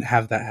happen,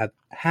 have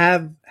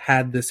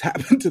had this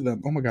happen to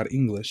them. Oh my God,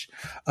 English.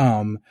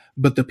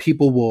 But the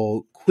people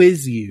will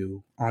quiz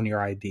you on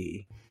your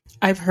ID.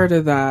 I've heard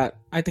of that.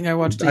 I think I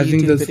watched a YouTube video. I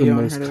think that's the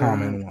most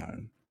common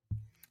one.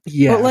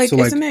 Yeah. But like,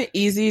 isn't it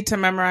easy to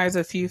memorize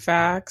a few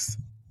facts?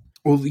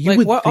 Well, you like,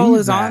 would what think all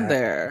is that. on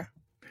there?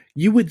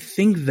 You would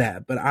think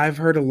that, but I've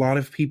heard a lot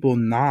of people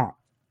not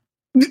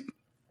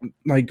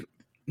like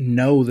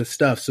know the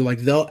stuff. So like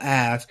they'll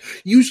ask.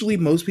 Usually,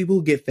 most people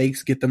who get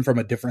fakes get them from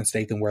a different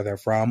state than where they're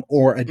from,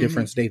 or a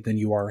different state than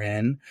you are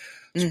in.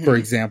 So for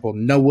example,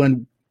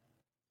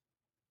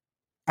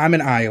 I'm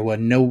in Iowa.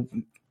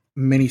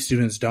 Many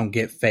students don't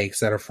get fakes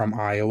that are from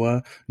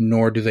Iowa,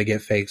 nor do they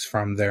get fakes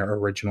from their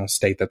original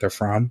state that they're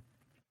from.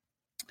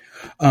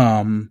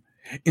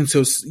 And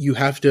so you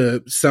have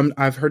to,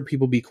 I've heard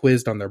people be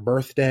quizzed on their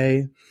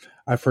birthday.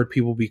 I've heard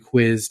people be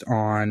quizzed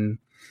on,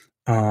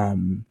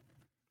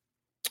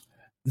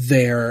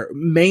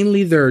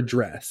 mainly their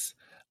address.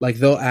 Like,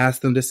 they'll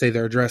ask them to say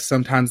their address.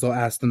 Sometimes they'll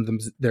ask them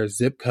their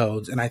zip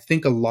codes. And I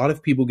think a lot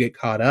of people get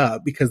caught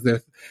up because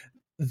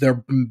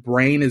their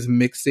brain is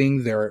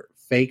mixing their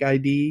fake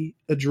ID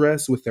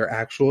address with their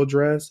actual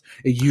address.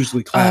 It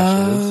usually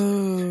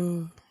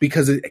clashes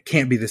because it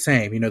can't be the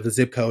same. You know, the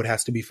zip code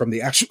has to be from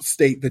the actual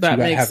state that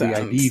you have the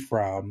ID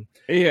from.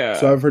 Yeah.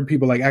 So I've heard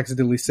people like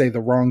accidentally say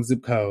the wrong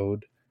zip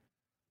code.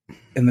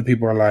 And the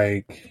people are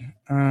like,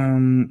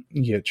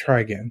 yeah,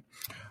 try again.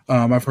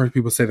 I've heard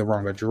people say the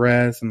wrong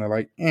address, and they're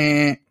like,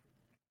 eh.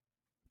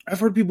 I've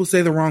heard people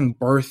say the wrong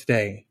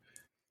birthday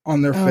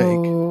on their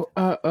fake.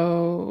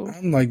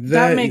 I'm like,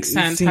 that makes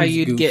sense how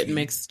you'd goofy. Get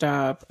mixed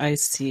up. I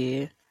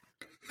see.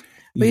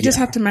 But you just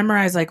have to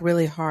memorize like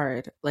really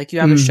hard. Like you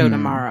have a show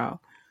tomorrow.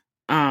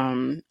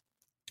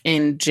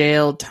 In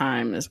jail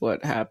time is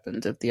what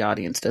happens if the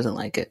audience doesn't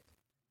like it.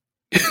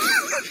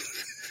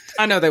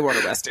 I know they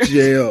weren't arrested.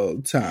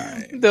 Jail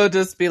time. They'll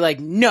just be like,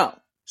 no,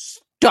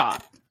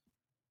 stop.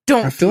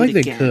 Don't. I feel like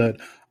they could.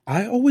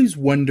 I always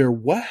wonder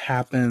what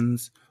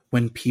happens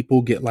when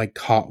people get like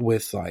caught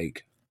with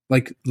like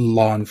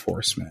law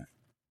enforcement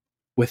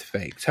with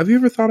fakes. Have you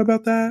ever thought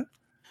about that?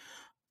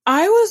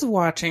 I was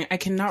watching, I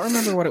cannot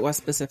remember what it was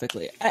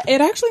specifically.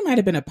 It actually might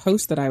have been a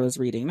post that I was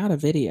reading, not a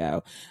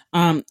video.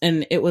 And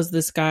it was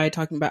this guy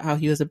talking about how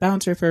he was a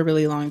bouncer for a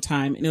really long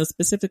time. And it was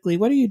specifically,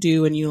 what do you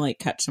do when you like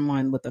catch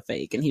someone with a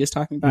fake? And he was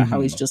talking about how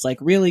he's just like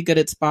really good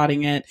at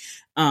spotting it.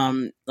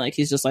 Like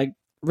he's just like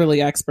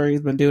really expert.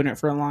 He's been doing it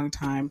for a long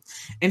time.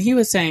 And he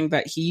was saying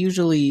that he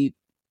usually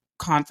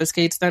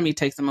confiscates them. He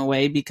takes them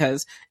away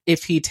because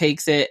if he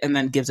takes it and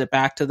then gives it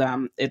back to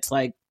them, it's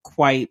like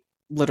quite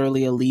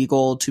literally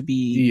illegal to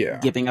be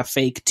giving a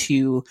fake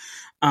to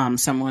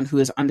someone who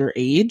is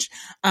underage.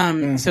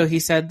 So he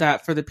said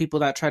that for the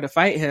people that try to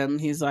fight him,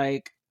 he's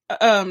like,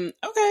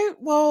 okay,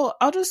 well,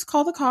 I'll just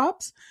call the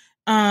cops.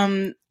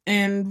 And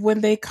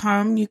when they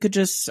come, you could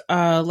just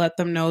let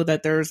them know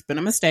that there's been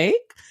a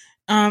mistake,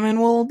 and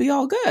we'll be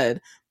all good.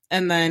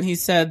 And then he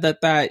said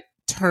that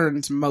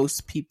turns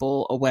most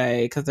people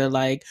away because they're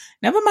like,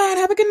 never mind,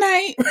 have a good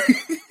night.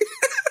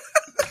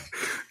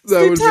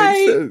 That would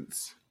make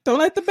sense. Don't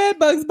let the bed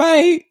bugs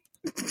bite.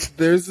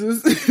 There's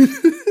this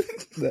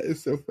that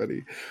is so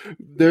funny.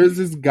 There's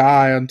this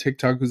guy on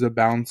TikTok who's a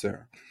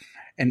bouncer,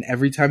 and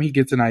every time he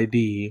gets an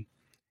ID,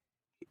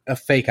 a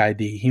fake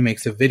ID, he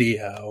makes a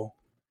video.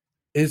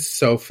 It's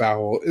so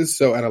foul. It's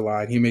so out of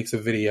line. He makes a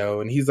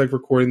video and he's like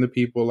recording the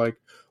people like,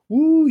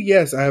 "Woo,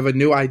 yes, I have a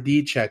new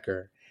ID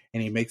checker."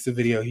 And he makes a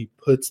video. He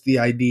puts the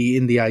ID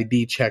in the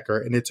ID checker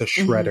and it's a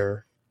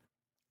shredder.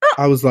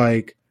 I was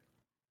like,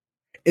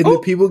 and the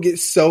people get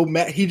so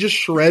mad. He just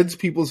shreds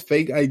people's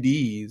fake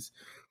IDs.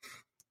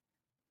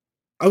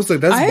 I was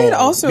like, that's bold. I'd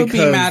also be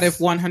mad if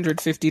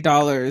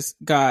 $150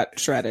 got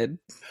shredded.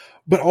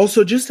 But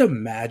also, just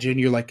imagine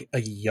you're like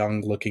a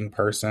young looking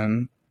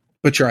person,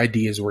 but your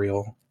ID is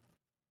real.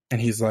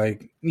 And he's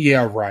like,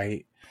 yeah,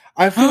 right.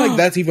 I feel like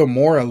that's even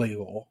more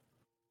illegal.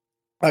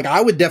 Like, I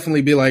would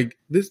definitely be like,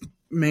 this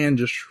man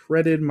just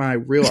shredded my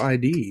real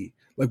ID.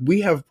 Like,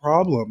 we have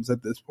problems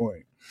at this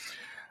point.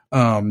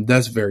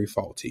 That's very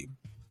faulty.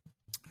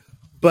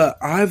 But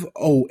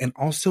and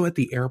also at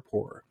the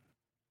airport.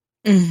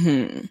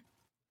 Mm-hmm.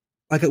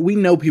 Like, we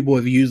know people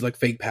have used like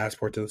fake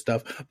passports and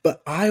stuff,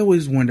 but I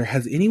always wonder,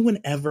 has anyone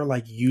ever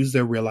like used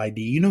their real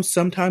ID? You know,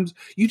 sometimes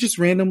you just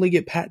randomly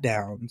get pat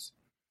downs.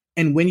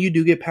 And when you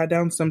do get pat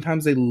downs,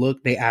 sometimes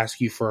they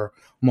ask you for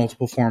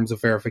multiple forms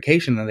of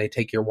verification and they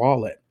take your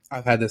wallet.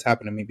 I've had this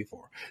happen to me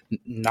before.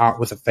 Not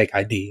with a fake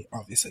ID,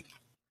 obviously.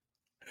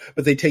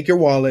 But they take your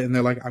wallet and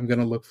they're like, I'm going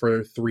to look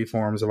for 3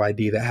 forms of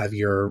ID that have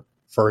your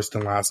first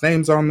and last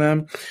names on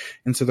them.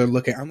 And so they're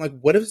looking. I'm like,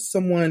 what if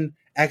someone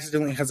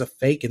accidentally has a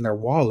fake in their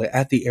wallet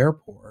at the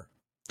airport?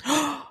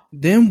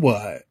 Then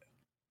what?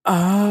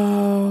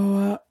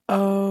 I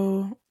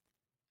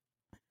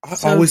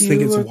always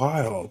think it's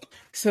wild.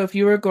 So if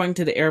you were going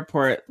to the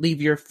airport,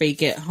 leave your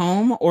fake at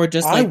home, or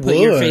just like put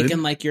your fake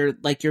in like your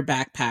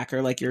backpack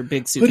or like your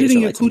big suitcase. Put it in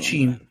or, your like,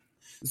 coochie.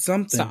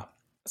 Something.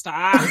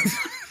 Stop.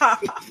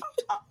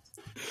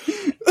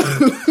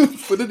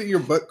 Put it in your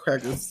butt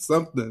crack or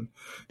something,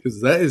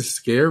 because that is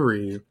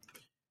scary.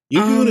 You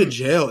can go to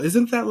jail.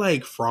 Isn't that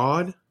like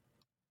fraud?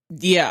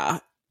 Yeah.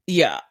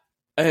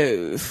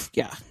 Oh,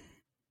 yeah.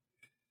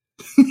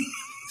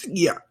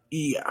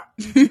 Yeah.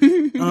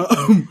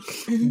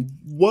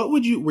 What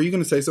would you? Were you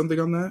going to say something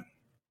on that?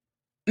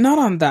 Not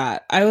on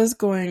that. I was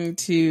going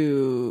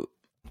to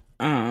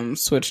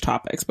switch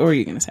topics. But what were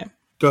you going to say?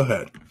 Go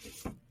ahead.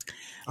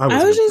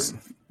 I was just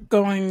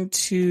going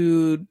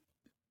to.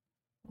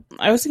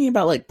 I was thinking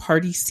about like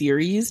party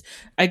series.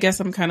 I guess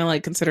I'm kind of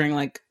like considering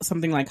like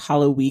something like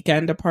Hollow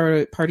Weekend a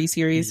party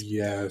series.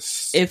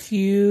 Yes. If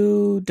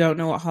you don't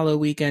know what Hollow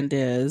Weekend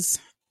is,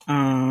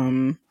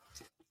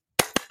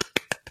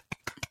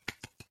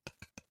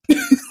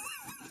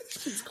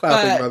 she's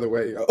clapping, by the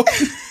way, yo.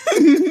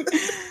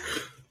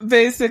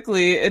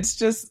 Basically, it's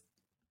just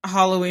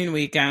Halloween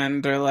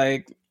weekend, or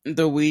like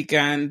the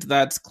weekend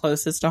that's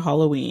closest to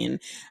Halloween.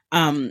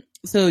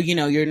 So,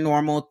 your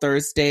normal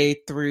Thursday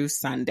through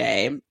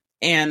Sunday.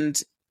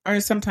 Or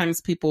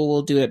sometimes people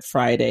will do it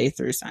Friday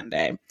through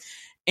Sunday.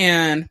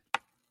 And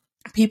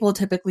people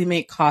typically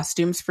make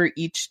costumes for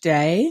each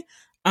day.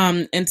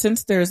 And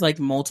since there's like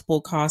multiple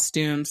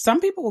costumes,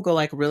 some people will go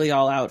like really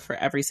all out for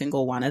every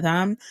single one of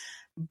them.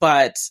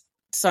 But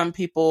some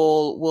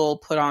people will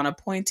put on a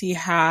pointy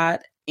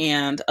hat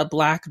and a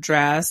black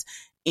dress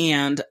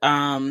and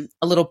a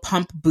little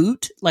pump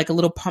boot, like a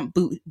little pump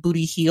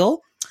booty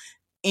heel.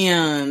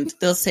 And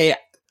they'll say,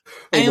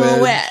 I'm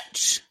a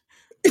witch.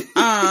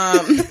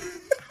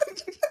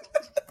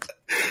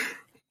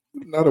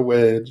 Not a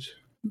wedge.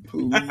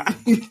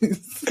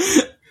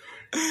 Please.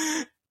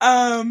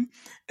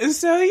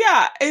 So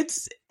yeah,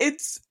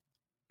 it's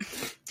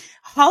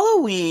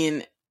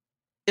Halloween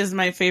is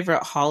my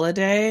favorite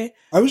holiday.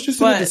 I was just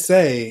about to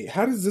say,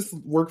 how does this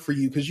work for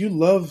you? Because you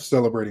love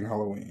celebrating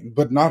Halloween,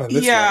 but not in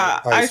this way.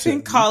 I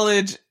think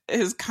college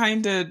has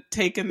kind of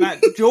taken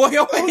that joy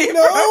away from me.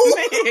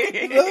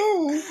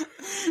 No.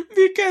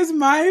 Because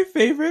my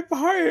favorite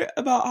part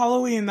about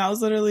Halloween, that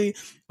was literally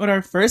what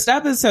our first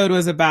episode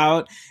was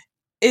about,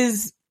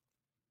 is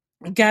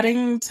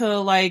getting to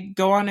like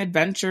go on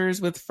adventures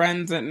with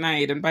friends at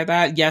night. And by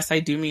that, yes, I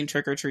do mean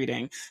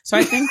trick-or-treating. So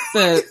I think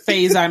the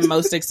phase I'm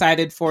most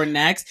excited for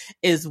next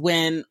is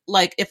when,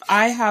 like, if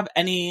I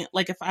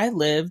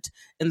lived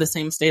in the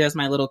same state as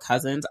my little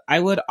cousins, I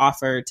would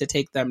offer to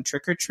take them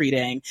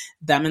trick-or-treating,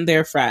 them and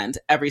their friend,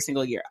 every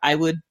single year. I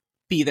would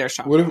be their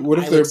shopper. What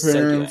if their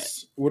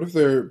parents,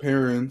 their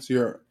parents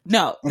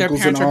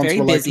are very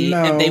busy,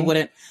 like, no. And they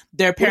wouldn't,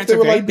 their parents are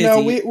very like, busy.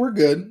 No, we're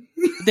good.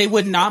 They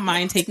would not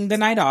mind taking the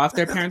night off.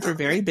 Their parents were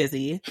very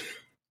busy.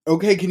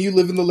 Okay, can you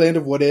live in the land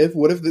of what if?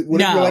 What if you're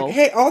like,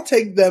 hey, I'll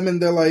take them,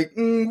 and they're like,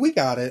 we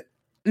got it.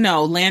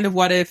 No, land of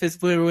what if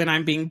is when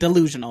I'm being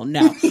delusional.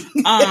 No.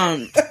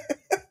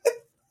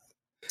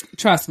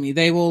 Trust me,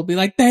 they will be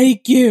like,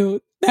 thank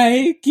you.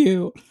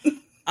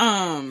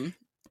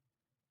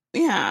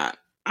 Yeah,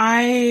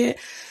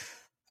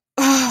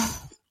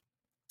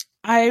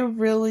 I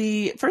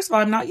really, first of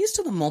all, I'm not used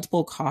to the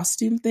multiple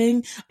costume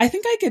thing. I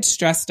think I get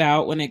stressed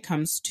out when it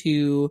comes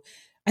to,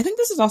 I think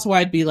this is also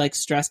why I'd be like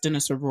stressed in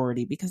a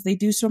sorority, because they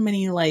do so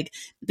many, like,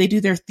 they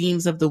do their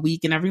themes of the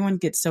week and everyone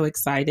gets so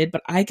excited,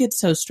 but I get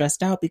so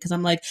stressed out because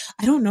I'm like,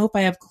 I don't know if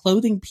I have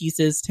clothing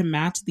pieces to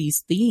match these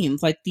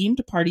themes. Like,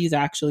 themed parties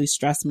actually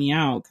stress me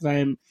out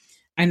because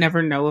I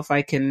never know if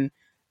I can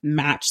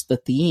match the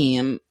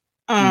theme.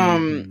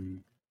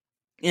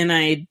 And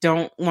I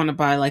don't want to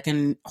buy like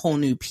a whole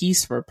new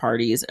piece for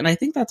parties. And I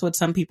think that's what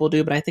some people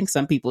do, but I think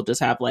some people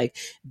just have like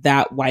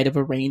that wide of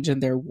a range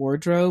in their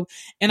wardrobe.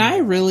 And I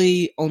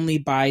really only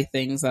buy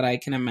things that I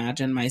can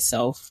imagine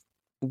myself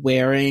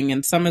wearing.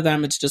 And some of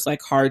them, it's just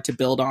like hard to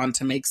build on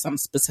to make some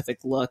specific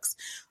looks.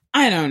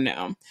 I don't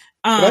know.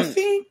 But I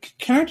think,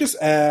 can I just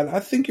add, I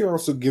think you're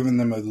also giving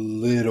them a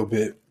little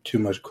bit too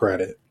much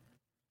credit.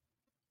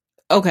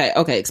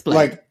 Okay, explain.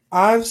 Like,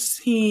 I've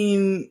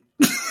seen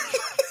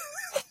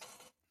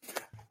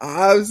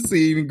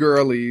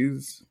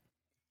girlies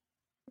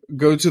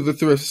go to the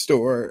thrift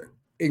store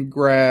and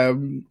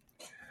grab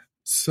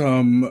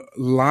some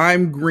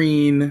lime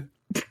green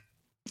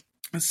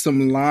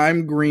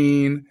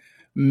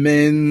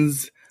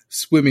men's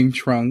swimming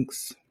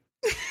trunks,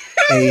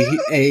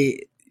 a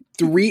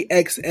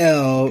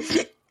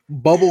 3XL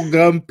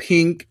bubblegum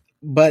pink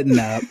button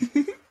up,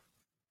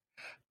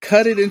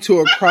 cut it into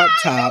a crop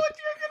top,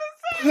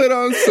 put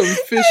on some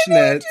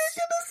fishnets,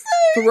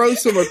 throw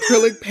some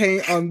acrylic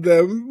paint on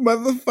them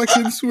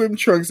motherfucking swim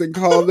trunks and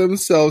call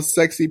themselves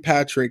Sexy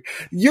Patrick.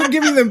 You're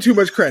giving them too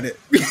much credit.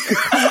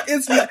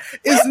 It's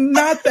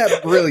not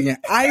that brilliant.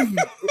 I've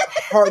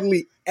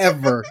hardly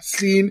ever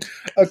seen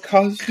a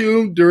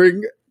costume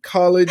during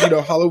college,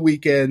 Halloween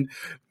weekend,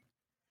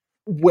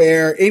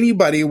 where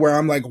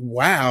I'm like,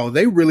 wow,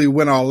 they really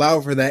went all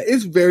out for that.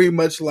 It's very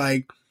much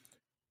like,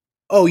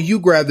 oh, you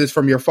grabbed this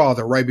from your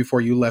father right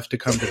before you left to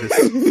come to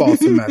this fall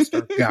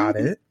semester. Got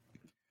it.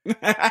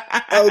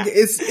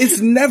 It's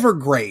never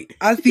great.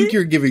 I think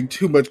you're giving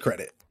too much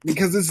credit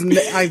because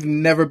I've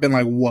never been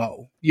like,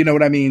 whoa, you know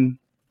what I mean?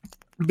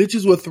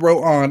 Bitches will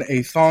throw on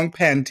a thong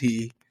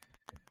panty,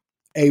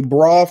 a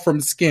bra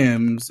from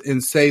Skims,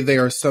 and say they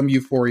are some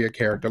Euphoria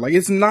character. Like,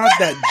 it's not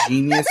that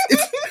genius.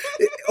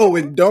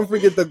 And don't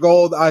forget the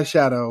gold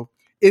eyeshadow.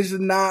 It's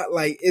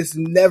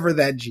never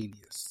that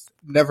genius.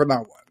 Never,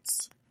 not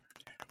once.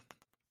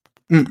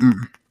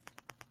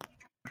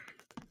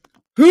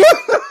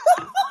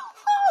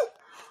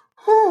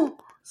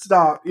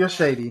 Stop. You're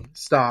shady.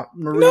 Stop.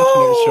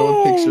 Marie-Antoinette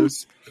showing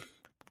pictures.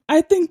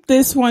 I think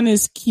this one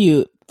is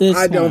cute.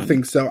 I don't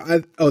think so.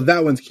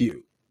 That one's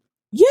cute.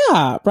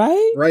 Yeah,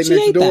 right? Right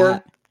next door.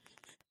 That.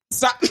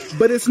 Stop.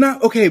 But it's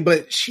not okay,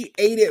 but she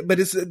ate it. But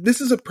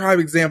this is a prime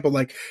example.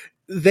 Like,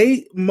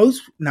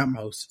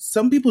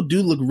 some people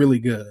do look really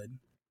good.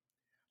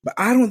 But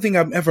I don't think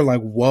I'm ever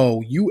like,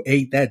 whoa, you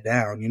ate that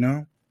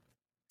down,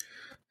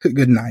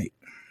 Good night.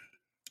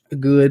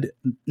 Good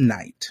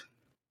night.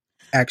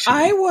 Actually,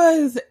 I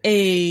was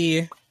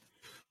a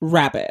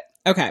rabbit.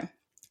 Okay.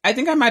 I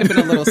think I might have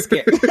been a little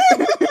scared.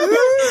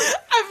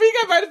 I think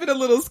I might have been a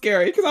little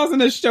scary because I was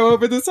in a show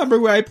over the summer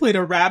where I played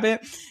a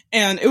rabbit,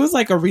 and it was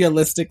like a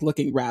realistic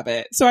looking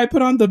rabbit. So I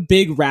put on the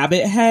big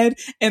rabbit head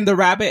and the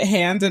rabbit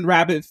hands and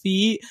rabbit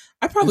feet.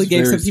 I probably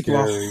gave some people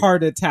a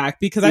heart attack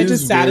because I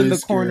just sat in the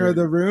corner of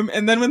the room.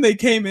 And then when they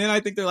came in, I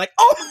think they're like,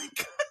 oh my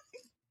God.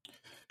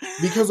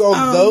 Because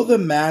although the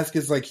mask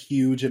is like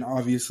huge and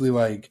obviously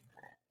like,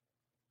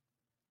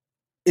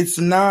 it's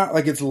not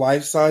like it's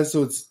life size,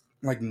 so it's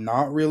like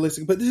not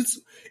realistic, but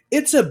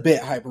it's a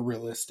bit hyper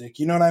realistic.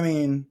 You know what I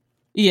mean?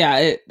 Yeah,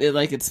 it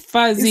like it's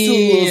fuzzy. It's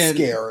a little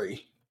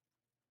scary.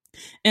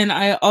 And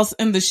I also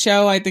in the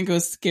show, I think it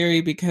was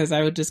scary because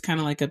I would just kind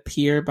of like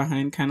appear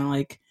behind kind of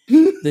like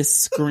this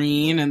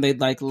screen, and they'd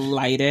like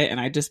light it, and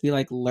I'd just be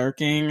like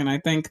lurking. And I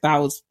think that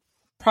was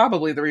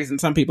probably the reason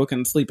some people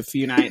couldn't sleep a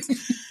few nights.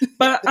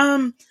 But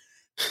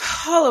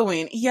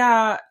Halloween,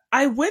 yeah.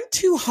 I went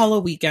to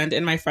Halloween weekend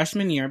in my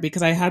freshman year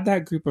because I had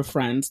that group of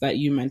friends that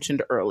you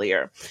mentioned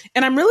earlier.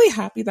 And I'm really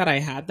happy that I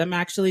had them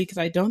actually, because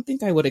I don't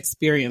think I would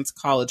experience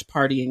college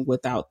partying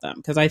without them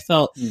because I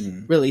felt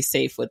really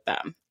safe with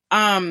them.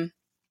 And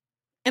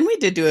we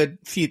did do a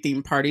few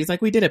theme parties.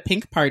 Like we did a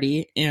pink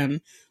party,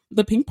 and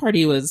the pink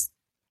party was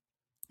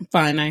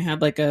fun.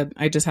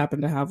 I just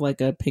happened to have like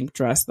a pink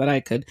dress that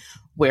I could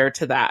wear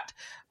to that.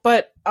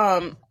 But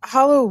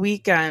Halloween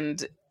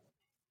weekend,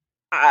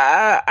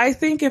 I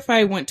think if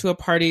I went to a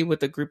party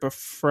with a group of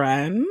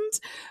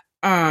friends,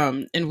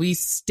 and we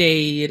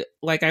stayed,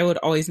 like I would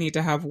always need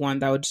to have one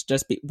that would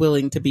just be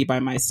willing to be by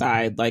my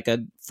side, like a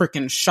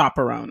freaking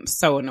chaperone.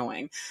 So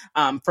annoying,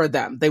 for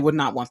them. They would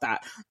not want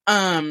that.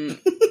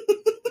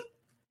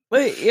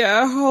 But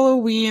yeah,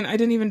 Halloween, I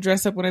didn't even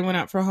dress up when I went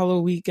out for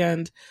Halloween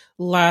weekend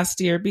last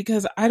year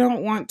because I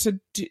don't want to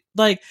do,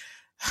 like,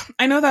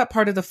 I know that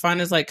part of the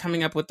fun is like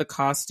coming up with the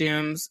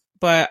costumes,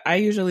 but I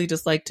usually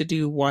just like to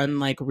do one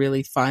like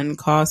really fun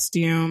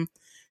costume.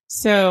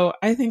 So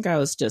I think I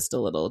was just a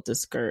little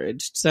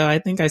discouraged. So I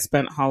think I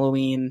spent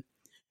Halloween.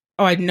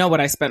 Oh, I know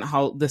what I spent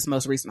this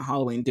most recent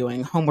Halloween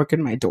doing: homework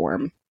in my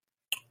dorm.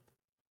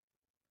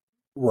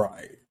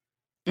 Right.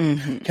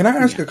 Mm-hmm. Can I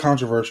ask a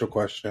controversial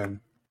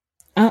question?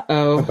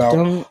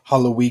 About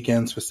Halloween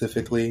weekend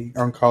specifically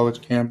on college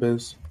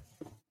campus?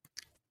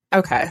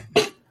 Okay.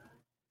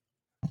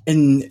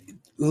 And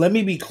let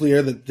me be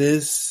clear that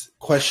this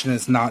question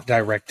is not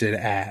directed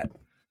at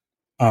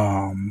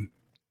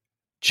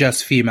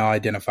just female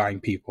identifying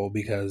people,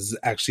 because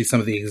actually some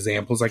of the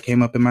examples that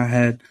came up in my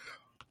head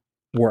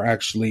were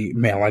actually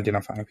male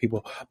identifying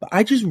people. But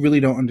I just really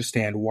don't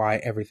understand why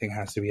everything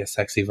has to be a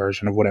sexy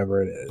version of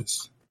whatever it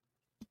is.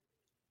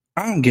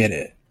 I don't get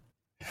it.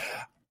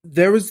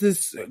 There was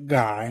this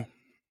guy,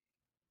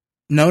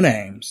 no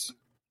names.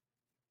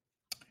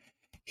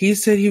 He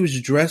said he was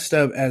dressed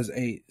up as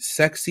a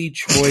sexy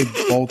Troy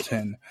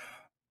Bolton.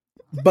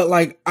 But,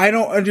 like, I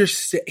don't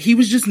understand. He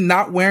was just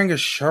not wearing a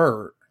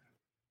shirt.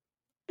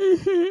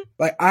 Mm-hmm.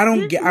 Like, I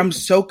don't get, I'm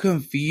so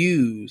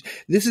confused.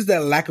 This is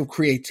that lack of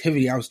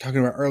creativity I was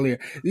talking about earlier.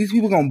 These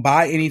people gonna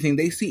buy anything.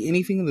 They see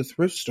anything in the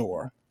thrift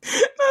store.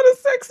 Not a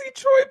sexy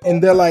Troy Bolton.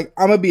 And they're like,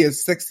 I'm gonna be a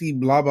sexy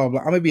blah, blah, blah.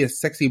 I'm gonna be a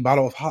sexy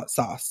bottle of hot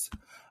sauce.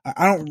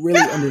 I don't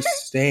really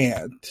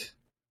understand.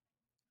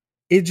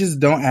 It just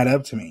don't add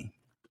up to me.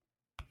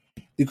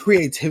 The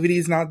creativity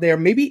is not there.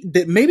 Maybe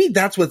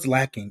that's what's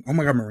lacking. Oh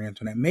my God,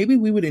 Marie-Antoinette. Maybe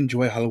we would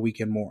enjoy Halloween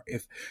weekend more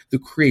if the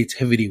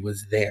creativity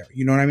was there.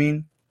 You know what I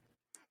mean?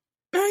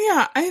 Oh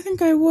yeah, I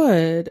think I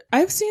would.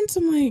 I've seen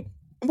some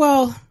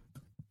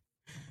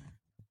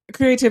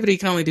creativity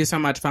can only do so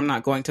much if I'm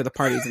not going to the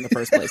parties in the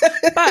first place.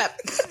 But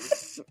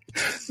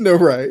no,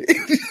 right.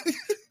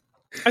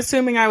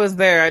 Assuming I was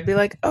there, I'd be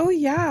like, oh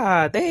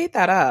yeah, they ate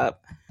that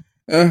up.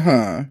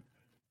 Uh-huh.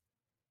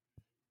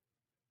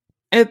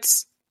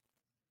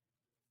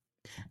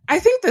 I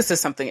think this is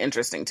something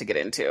interesting to get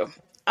into.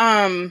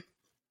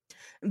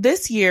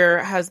 This year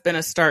has been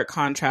a stark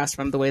contrast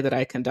from the way that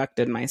I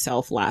conducted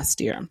myself last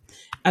year.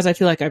 As I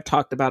feel like I've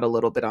talked about a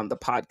little bit on the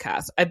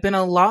podcast, I've been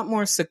a lot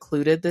more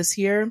secluded this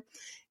year.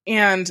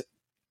 And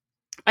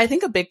I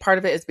think a big part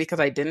of it is because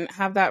I didn't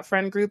have that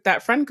friend group.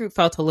 That friend group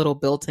felt a little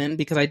built in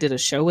because I did a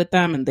show with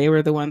them and they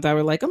were the ones that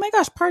were like, oh my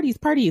gosh, parties,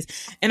 parties.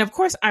 And of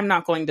course, I'm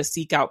not going to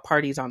seek out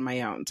parties on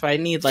my own. So I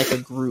need like a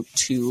group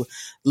to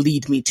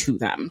lead me to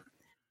them.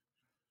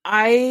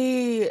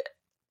 I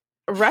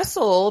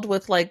wrestled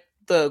with like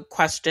the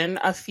question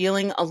of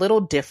feeling a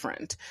little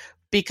different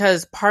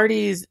because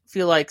parties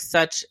feel like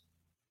such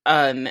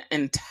an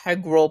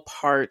integral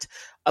part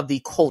of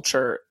the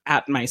culture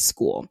at my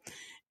school.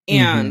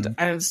 And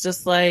I was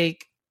just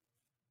like,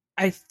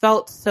 I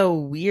felt so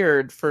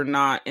weird for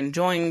not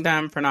enjoying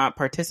them, for not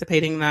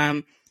participating in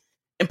them.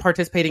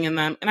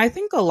 And I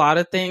think a lot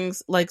of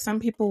things, like some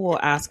people will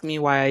ask me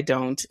why I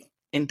don't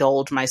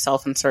indulge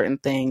myself in certain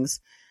things.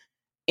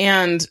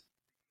 And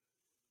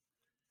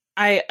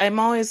I'm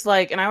always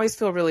like, and I always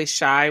feel really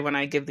shy when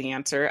I give the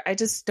answer. I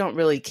just don't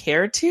really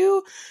care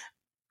to.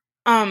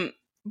 But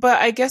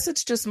I guess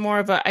it's just more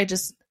of a,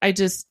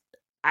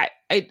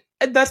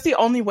 that's the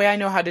only way I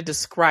know how to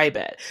describe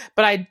it.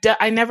 But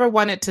I never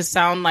want it to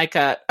sound like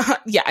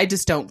yeah, I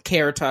just don't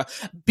care to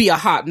be a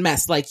hot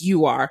mess like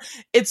you are.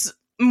 It's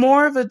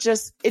more of it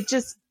just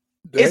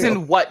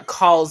isn't what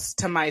calls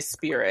to my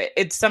spirit.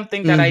 It's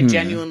something that I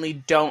genuinely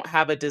don't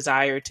have a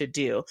desire to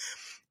do.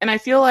 And I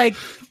feel like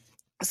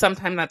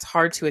sometimes that's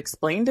hard to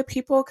explain to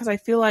people, because I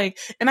feel like,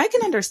 and I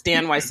can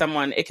understand why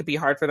it could be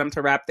hard for them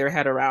to wrap their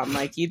head around.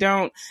 Like, you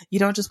don't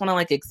just want to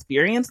like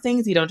experience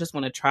things. You don't just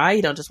want to try.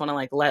 You don't just want to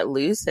like let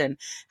loose and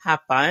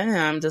have fun. And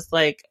I'm just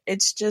like,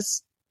 it's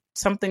just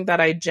something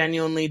that I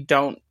genuinely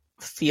don't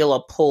feel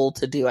a pull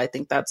to do. I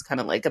think that's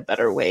kind of like a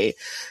better way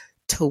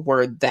to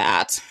word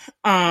that.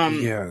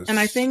 Yes. And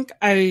I think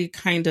I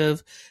kind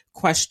of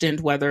questioned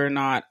whether or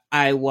not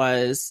I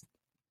was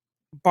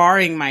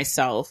barring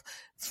myself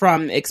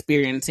from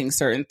experiencing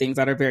certain things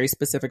that are very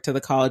specific to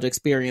the college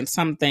experience.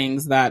 Some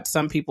things that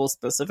some people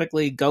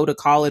specifically go to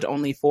college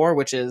only for,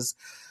 which is,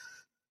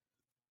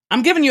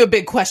 I'm giving you a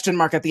big question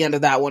mark at the end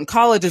of that one.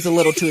 College is a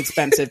little too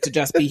expensive to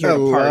just be here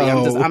to party.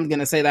 I'm going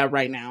to say that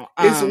right now.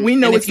 We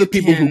know it's the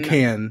people who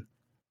can.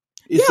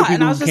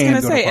 And I was just going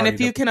to say, and if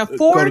you can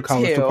afford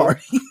to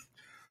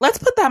let's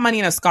put that money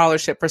in a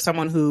scholarship for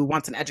someone who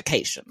wants an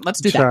education.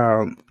 Let's do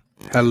that.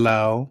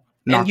 Hello.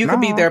 And you could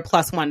be their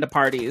 +1 to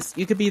parties.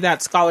 You could be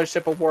that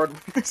scholarship award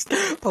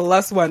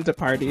 +1 to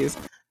parties.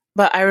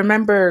 But I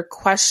remember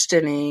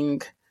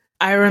questioning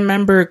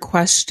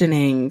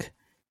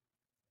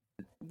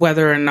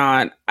whether or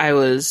not I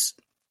was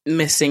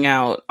missing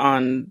out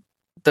on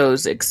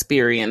those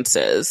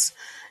experiences,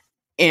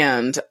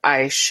 and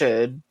I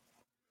should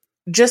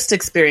just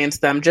experience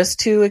them just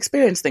to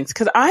experience things.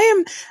 Because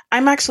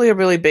I'm actually a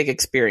really big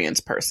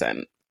experience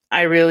person.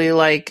 I really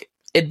like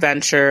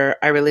adventure.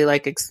 I really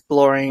like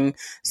exploring.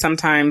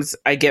 Sometimes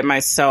I get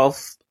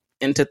myself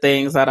into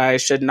things that I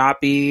should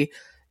not be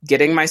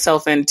getting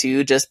myself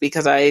into, just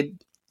because I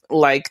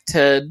like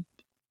to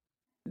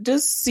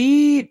just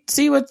see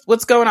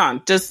what's going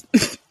on, just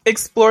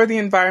explore the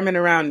environment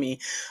around me.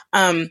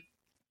 And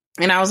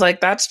I was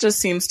like, that just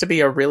seems to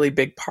be a really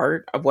big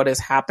part of what is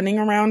happening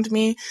around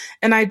me.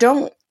 And I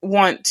don't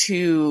want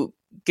to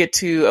get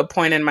to a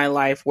point in my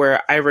life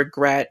where I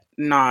regret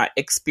not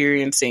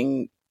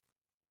experiencing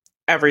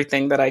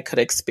everything that I could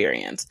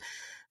experience.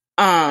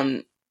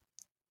 And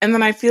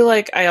then I feel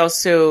like I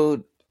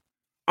also,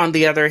 on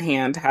the other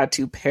hand, had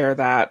to pair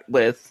that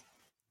with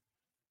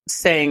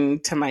saying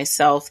to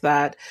myself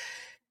that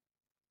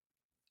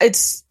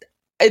it's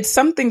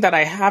something that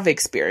I have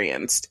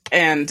experienced,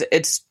 and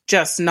it's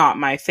just not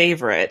my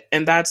favorite,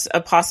 and that's a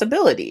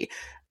possibility.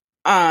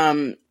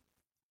 And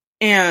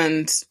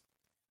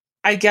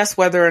I guess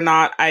whether or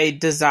not I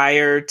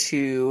desire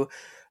to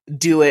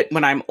do it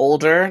when I'm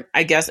older,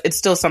 I guess it's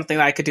still something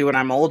that I could do when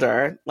I'm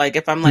older. Like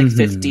if I'm like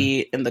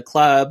 50 in the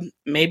club,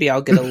 maybe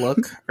I'll get a look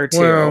or two.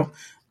 Well,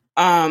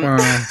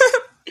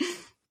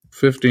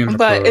 50 in the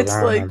but club, it's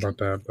I like, don't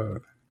know about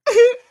that, but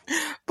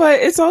but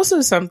it's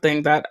also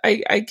something that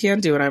I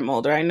can do when I'm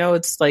older. I know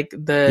it's like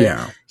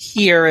the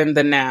here and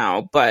the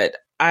now, but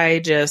I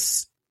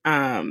just,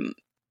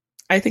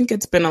 I think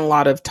it's been a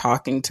lot of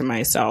talking to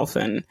myself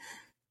and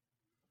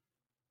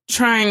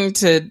trying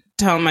to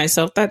tell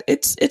myself that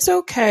it's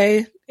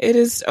okay. It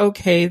is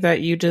okay that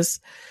you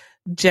just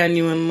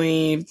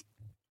genuinely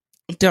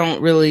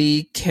don't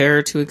really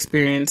care to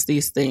experience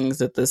these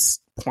things at this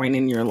point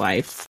in your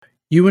life.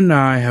 You and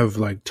I have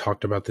like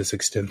talked about this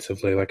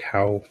extensively, like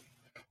how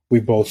we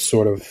both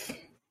sort of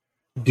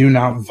do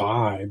not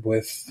vibe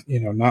with,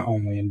 not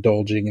only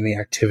indulging in the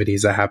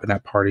activities that happen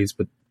at parties,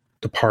 but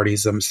the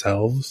parties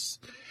themselves.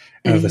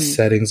 The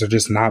settings are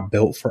just not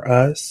built for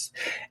us.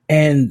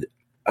 And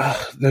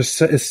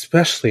there's,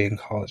 especially in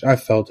college, I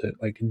felt it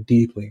like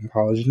deeply in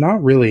college,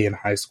 not really in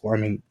high school. I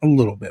mean, a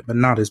little bit, but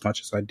not as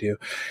much as I do.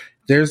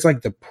 There's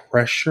like the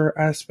pressure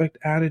aspect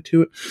added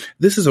to it.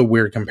 This is a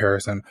weird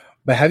comparison,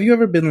 but have you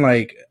ever been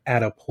like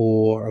at a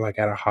pool or like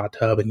at a hot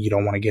tub and you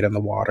don't want to get in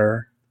the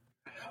water?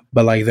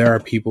 But like there are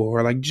people who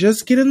are like,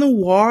 just get in the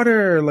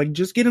water. Like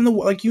just get in the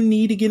like you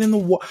need to get in the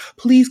water.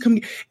 Please come.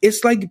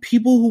 It's like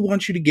people who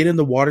want you to get in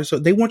the water. So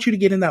they want you to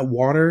get in that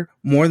water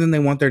more than they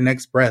want their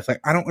next breath.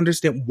 Like I don't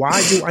understand.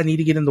 Why do I need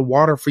to get in the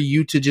water for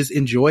you to just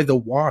enjoy the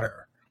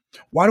water?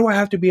 Why do I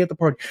have to be at the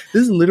party?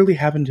 This literally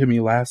happened to me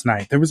last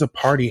night. There was a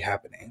party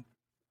happening.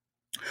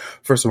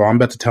 First of all, I'm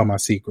about to tell my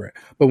secret.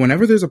 But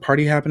whenever there's a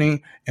party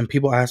happening and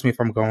people ask me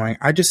if I'm going,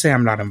 I just say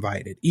I'm not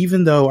invited.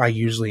 Even though I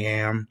usually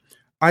am.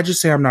 I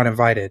just say I'm not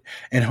invited,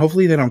 and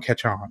hopefully they don't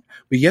catch on.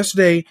 But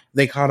yesterday,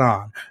 they caught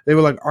on. They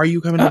were like, are you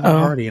coming to the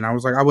party? And I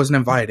was like, I wasn't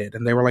invited.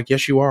 And they were like,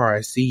 yes, you are.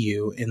 I see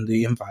you in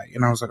the invite.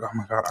 And I was like, oh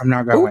my God, I'm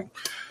not going.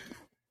 Ooh.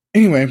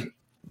 Anyway,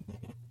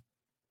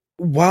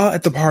 while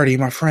at the party,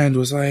 my friend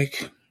was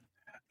like,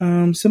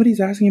 somebody's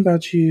asking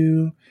about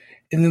you.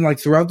 And then like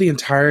throughout the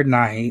entire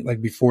night,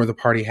 like before the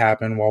party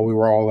happened, while we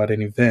were all at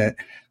an event,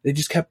 they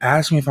just kept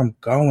asking me if I'm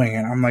going.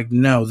 And I'm like,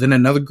 no. Then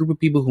another group of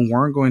people who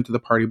weren't going to the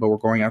party, but were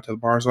going out to the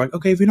bars are like,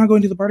 okay, if you're not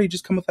going to the party,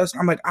 just come with us.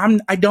 And I'm like,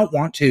 I don't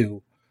want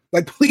to.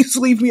 Like, please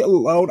leave me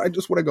alone. I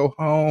just want to go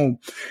home.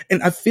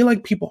 And I feel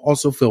like people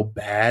also feel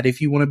bad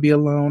if you want to be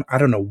alone. I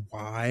don't know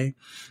why,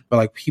 but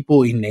like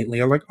people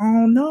innately are like,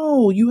 oh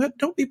no,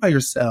 don't be by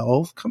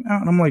yourself. Come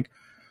out. And I'm like,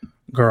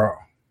 girl,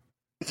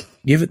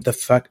 give it the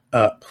fuck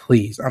up,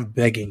 please. I'm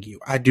begging you.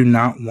 I do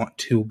not want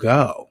to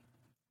go.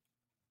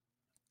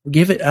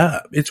 Give it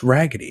up. It's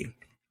raggedy.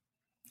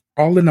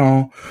 All in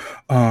all,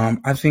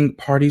 I think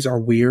parties are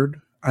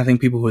weird. I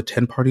think people who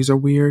attend parties are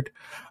weird.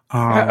 No.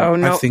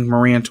 I think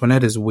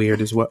Marie-Antoinette is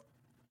weird as well.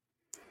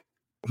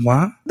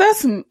 What?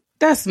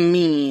 That's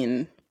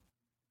mean.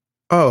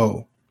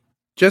 Oh,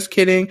 just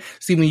kidding.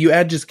 See, when you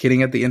add just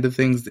kidding at the end of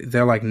things,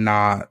 they're like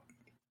not.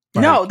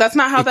 Like, no, that's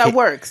not how that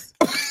works.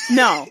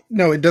 No.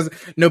 No, it doesn't.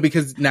 No,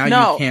 because now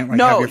you can't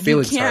have your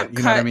feelings hurt.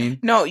 You know what I mean?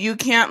 No, you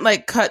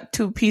can't cut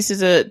two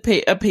pieces of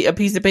a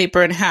piece of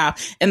paper in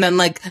half and then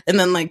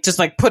just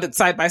put it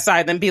side by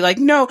side and be like,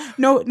 no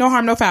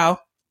harm, no foul.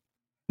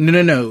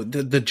 No.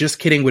 The just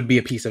kidding would be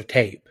a piece of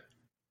tape.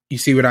 You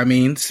see what I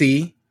mean?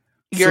 See?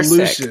 You're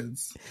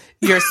Solutions. Sick.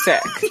 You're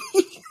sick.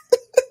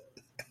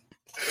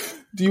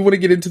 Do you want to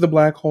get into the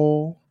black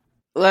hole?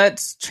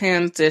 Let's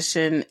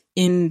transition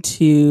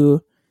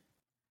into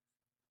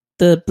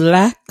the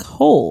black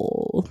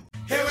hole.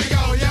 Here we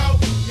go, yo.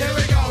 Here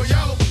we go,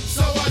 yo.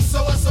 So what's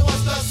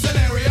the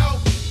scenario?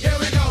 Here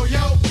we go,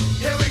 yo.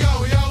 Here we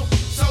go, yo.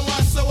 So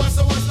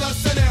what's the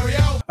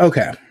scenario?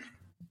 Okay.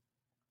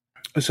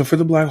 So for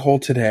the black hole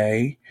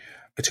today,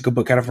 I took a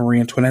book out of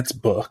Marie-Antoinette's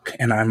book,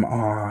 and I'm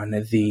on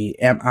the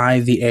Am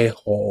I the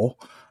A-hole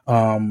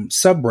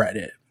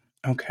subreddit.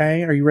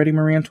 Okay, are you ready,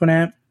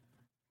 Marie-Antoinette?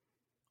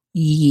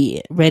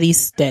 Yeah, ready,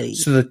 steady.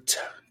 So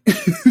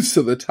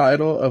the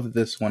title of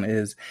this one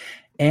is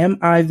Am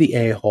I the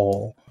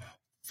A-hole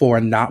for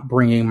not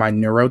bringing my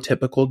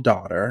neurotypical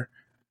daughter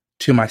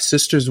to my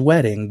sister's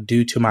wedding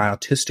due to my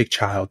autistic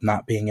child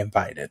not being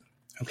invited?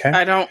 Okay.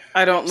 Oh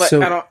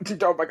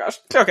my gosh.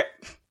 Okay.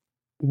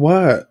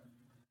 What?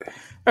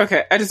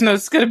 Okay, I just know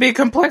it's going to be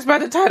complex by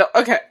the title.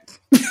 Okay.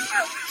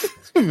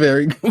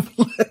 Very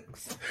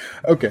complex.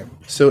 Okay,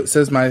 so it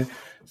says my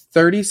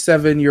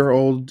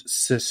 37-year-old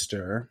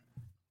sister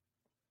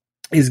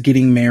is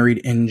getting married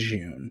in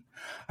June.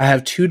 I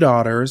have 2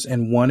 daughters,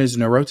 and one is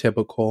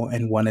neurotypical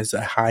and one is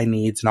a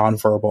high-needs,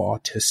 nonverbal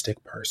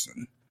autistic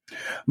person.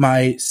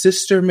 My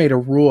sister made a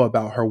rule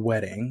about her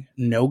wedding,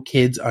 no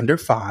kids under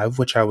 5,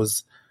 which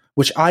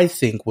I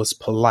think was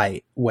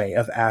polite way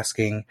of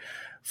asking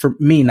for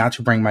me not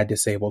to bring my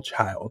disabled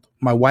child.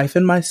 My wife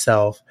and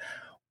myself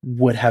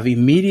would have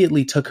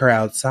immediately took her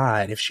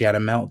outside if she had a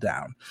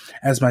meltdown,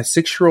 as my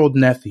 6-year-old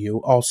nephew,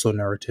 also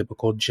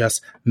neurotypical,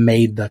 just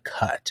made the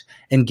cut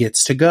and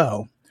gets to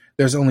go.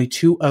 There's only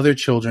 2 other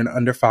children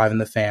under 5 in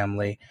the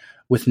family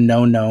with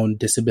no known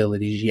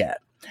disabilities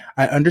yet.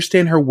 I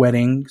understand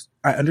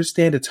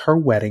it's her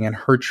wedding and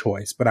her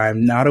choice, but I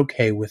am not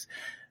okay with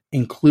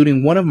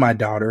including one of my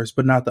daughters,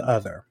 but not the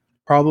other.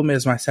 Problem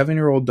is, my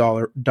 7-year-old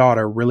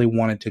daughter really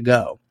wanted to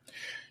go.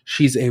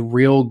 She's a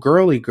real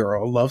girly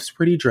girl, loves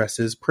pretty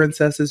dresses,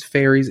 princesses,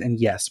 fairies, and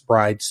yes,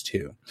 brides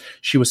too.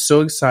 She was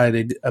so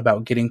excited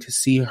about getting to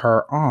see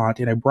her aunt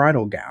in a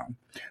bridal gown.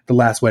 The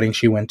last wedding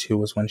she went to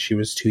was when she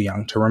was too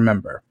young to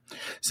remember.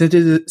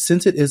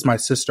 Since it is my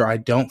sister, I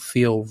don't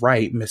feel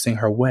right missing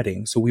her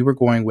wedding, so we were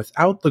going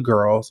without the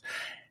girls,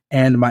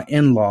 and my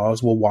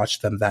in-laws will watch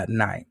them that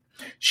night.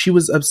 She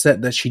was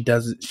upset that she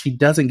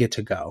doesn't get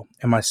to go,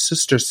 and my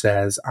sister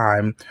says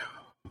I'm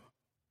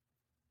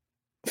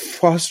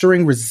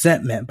fostering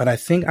resentment, but I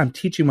think I'm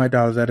teaching my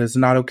daughter that it's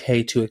not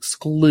okay to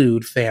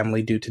exclude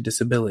family due to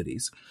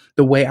disabilities.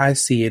 The way I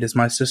see it is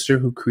my sister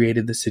who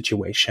created the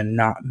situation,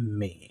 not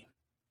me.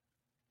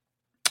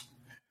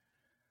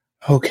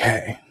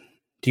 Okay.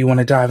 Do you want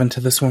to dive into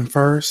this one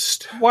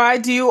first? Why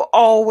do you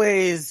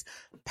always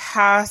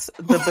pass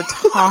the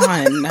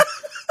baton?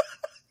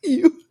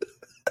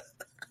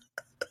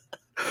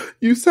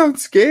 You sound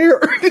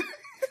scared.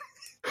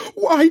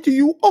 Why do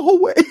you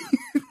always?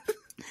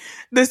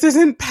 This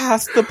isn't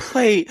pass the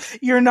plate.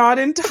 You're not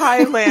in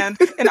Thailand,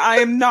 and I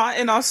am not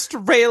in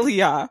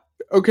Australia.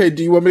 Okay,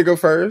 do you want me to go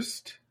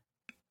first?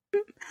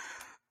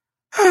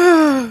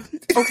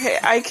 Okay,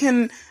 I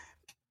can.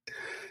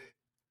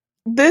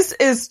 This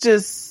is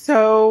just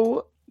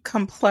so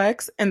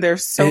complex, and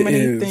there's so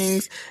many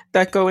things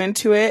that go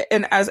into it.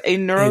 And as a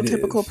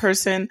neurotypical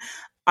person,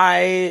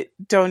 I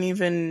don't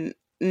even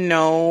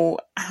know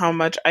how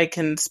much I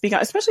can speak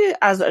on, especially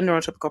as a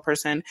neurotypical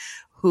person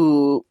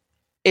who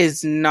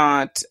is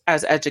not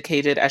as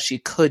educated as she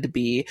could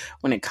be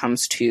when it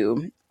comes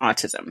to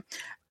autism.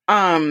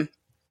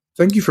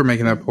 Thank you for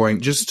making that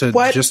point. Just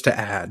to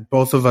add,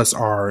 both of us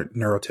are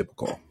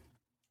neurotypical.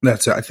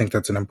 I think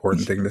that's an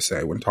important thing to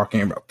say when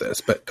talking about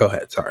this, but go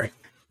ahead. Sorry.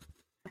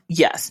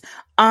 Yes.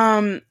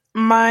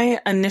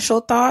 My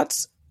initial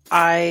thoughts,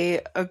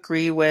 I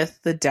agree with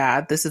the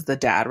dad. This is the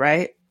dad,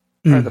 right?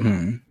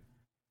 Mm-hmm.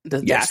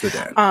 The yes, dad. The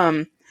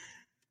dad.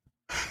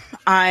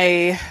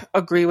 I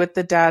agree with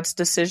the dad's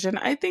decision.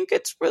 I think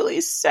it's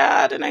really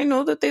sad. And I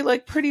know that they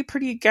like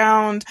pretty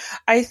gowned.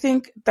 I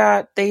think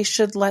that they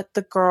should let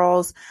the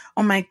girls,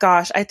 oh my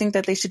gosh, I think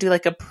that they should do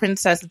like a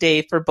princess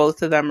day for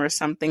both of them or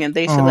something. And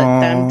they should let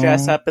them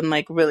dress up in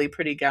like really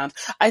pretty gowns.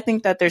 I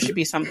think that there should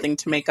be something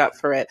to make up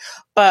for it.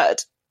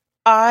 But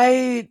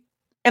I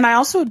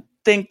also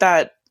think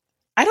that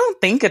I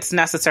don't think it's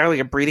necessarily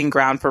a breeding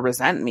ground for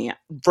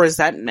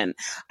resentment.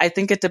 I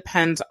think it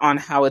depends on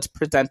how it's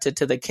presented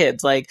to the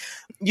kids. Like,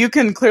 you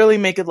can clearly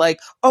make it like,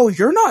 oh,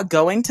 you're not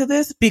going to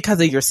this because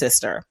of your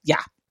sister.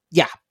 Yeah.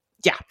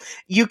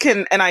 You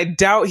can, and I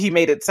doubt he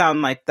made it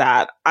sound like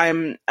that.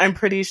 I'm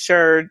pretty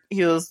sure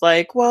he was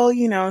like, well,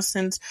 you know,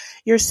 since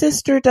your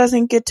sister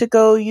doesn't get to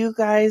go, you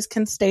guys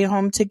can stay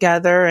home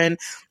together and,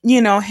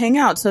 you know, hang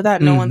out so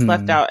that no one's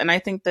left out. And I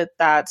think that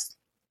that's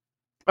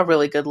a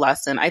really good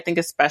lesson. I think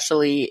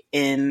especially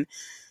in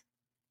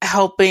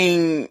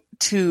helping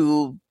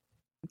to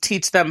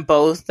teach them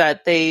both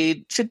that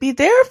they should be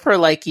there for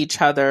like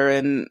each other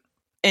and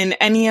in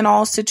any and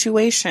all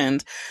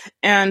situations.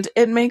 And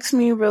it makes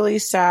me really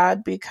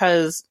sad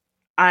because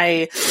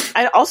I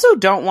also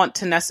don't want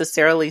to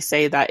necessarily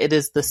say that it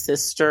is the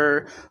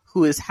sister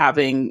who is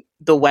having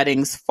the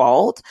wedding's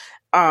fault.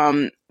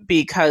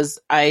 Because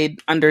I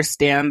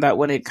understand that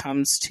when it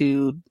comes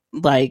to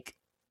like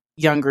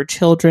younger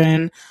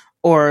children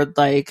or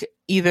like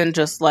even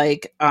just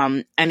like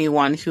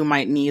anyone who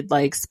might need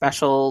like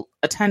special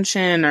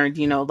attention or,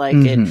 you know, like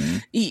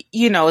it,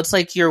 you know, it's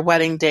like your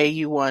wedding day,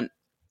 you want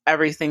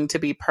everything to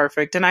be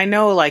perfect. And I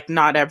know like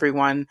not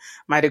everyone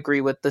might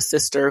agree with the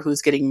sister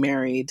who's getting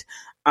married,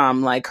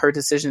 like her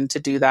decision to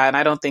do that. And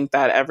I don't think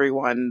that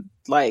everyone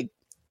like,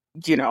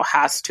 you know,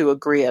 has to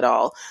agree at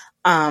all.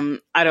 I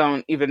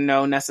don't even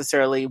know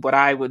necessarily what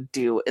I would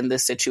do in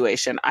this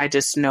situation. I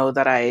just know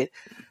that I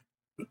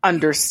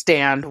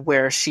understand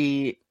where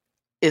she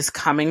is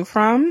coming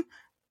from.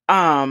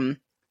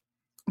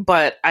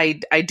 But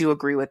I do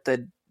agree with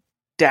the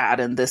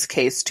dad in this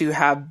case to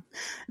have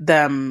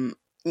them.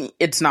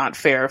 It's not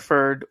fair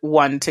for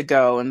one to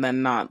go and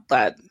then not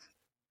let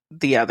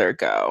the other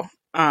go.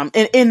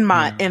 In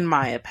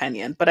my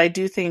opinion, but I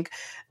do think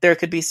there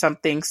could be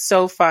something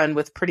so fun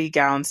with pretty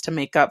gowns to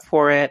make up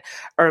for it,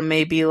 or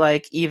maybe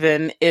like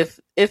even if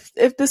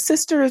the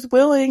sister is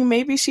willing,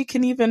 maybe she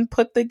can even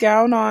put the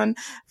gown on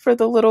for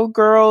the little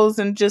girls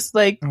and just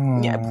like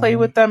play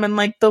with them in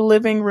like the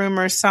living room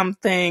or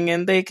something,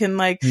 and they can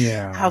like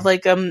have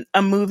like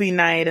a movie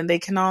night and they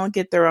can all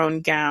get their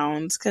own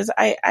gowns. Because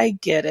I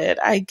get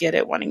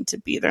it wanting to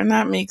be there, and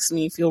that makes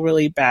me feel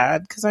really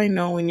bad because I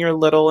know when you're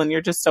little and you're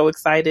just so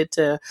excited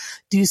to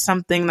do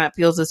something that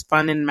feels as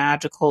fun and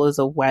magical as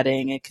a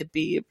wedding, it could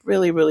be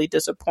really, really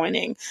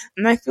disappointing.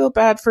 And I feel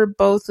bad for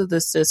both of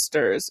the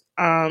sisters.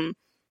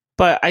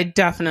 But I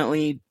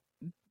definitely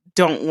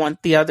don't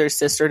want the other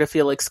sister to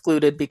feel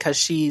excluded because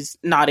she's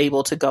not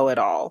able to go at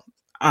all.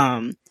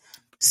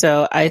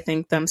 So I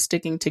think them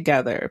sticking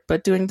together,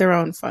 but doing their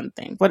own fun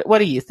thing. What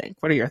do you think?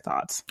 What are your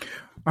thoughts?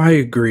 I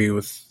agree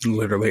with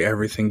literally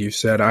everything you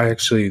said. I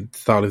actually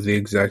thought of the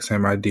exact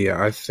same idea.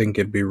 I think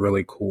it'd be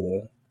really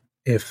cool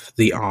if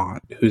the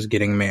aunt who's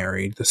getting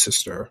married, the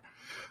sister,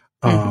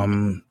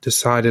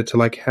 decided to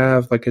like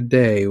have like a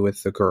day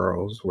with the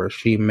girls where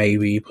she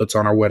maybe puts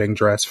on her wedding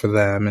dress for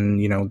them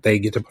and, you know, they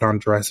get to put on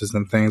dresses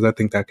and things. I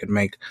think that could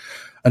make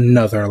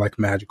another like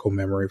magical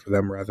memory for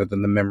them rather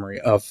than the memory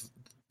of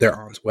their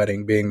aunt's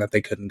wedding being that they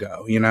couldn't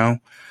go, you know?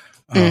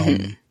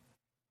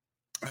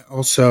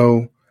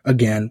 Also,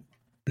 again,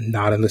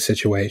 not in the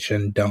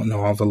situation, don't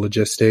know all the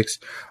logistics.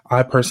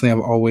 I personally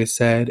have always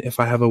said if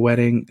I have a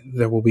wedding,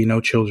 there will be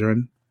no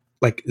children,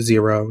 like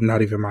zero,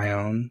 not even my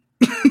own.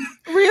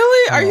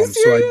 Really? Are you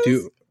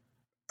serious?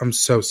 I'm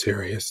so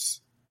serious.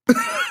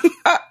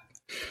 I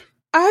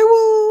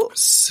will.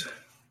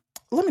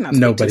 Let me not.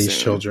 Nobody's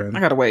children. I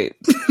gotta wait.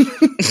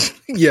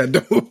 Yeah,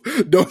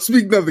 don't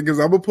speak nothing because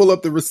I'm gonna pull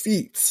up the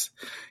receipts.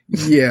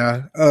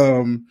 Yeah,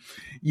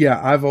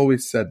 yeah. I've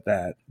always said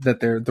that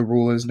the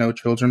rule is no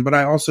children, but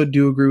I also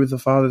do agree with the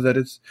father that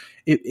it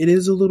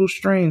is a little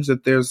strange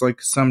that there's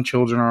like some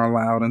children are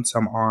allowed and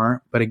some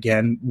aren't. But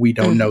again, we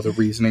don't know the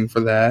reasoning for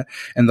that,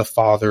 and the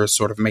father is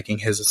sort of making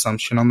his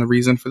assumption on the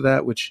reason for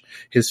that, which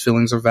his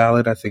feelings are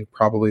valid. I think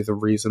probably the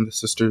reason the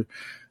sister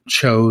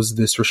chose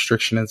this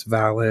restriction is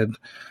valid.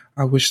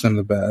 I wish them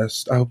the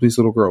best. I hope these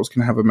little girls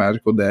can have a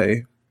magical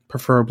day,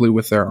 preferably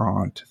with their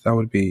aunt. That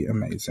would be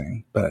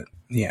amazing. But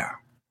yeah.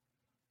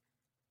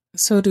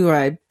 So do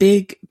I.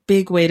 Big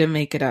way to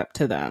make it up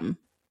to them.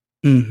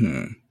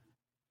 Mm-hmm.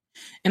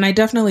 And I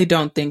definitely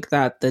don't think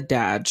that the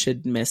dad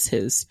should miss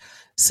his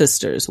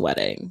sister's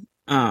wedding.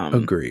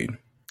 Agreed.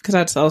 Because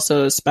that's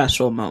also a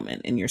special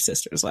moment in your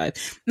sister's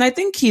life. And I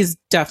think he's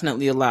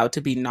definitely allowed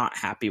to be not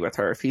happy with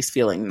her if he's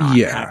feeling not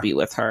happy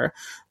with her.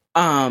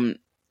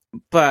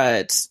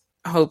 But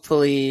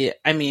hopefully,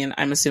 I mean,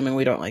 I'm assuming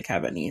we don't like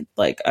have any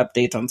like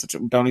updates on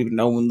don't even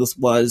know when this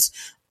was.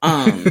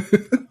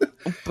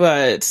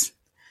 But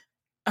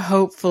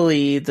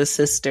hopefully the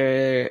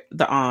sister,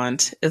 the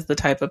aunt, is the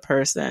type of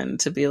person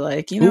to be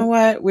like, you know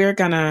what, we're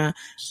gonna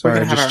Sorry,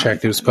 I have just our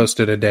checked. It was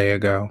posted a day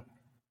ago.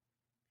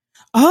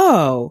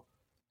 Oh,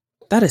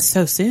 that is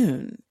so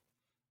soon.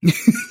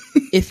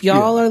 If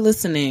y'all are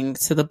listening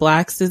to the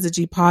Black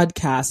Syzygy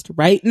podcast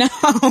right now,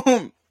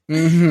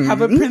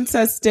 have a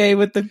princess day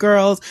with the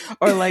girls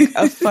or like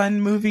a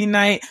fun movie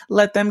night.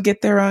 Let them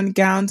get their own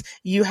gowns.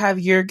 You have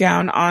your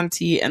gown,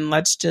 auntie, and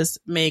let's just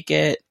make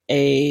it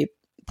a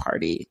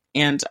party.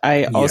 And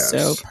I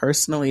also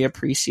personally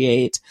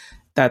appreciate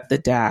that the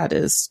dad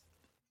is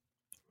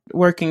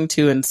working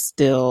to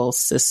instill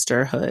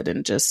sisterhood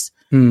and just,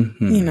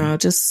 you know,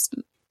 just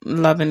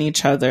loving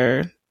each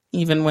other,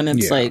 even when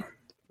it's like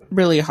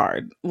really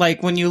hard.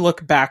 Like when you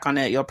look back on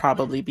it, you'll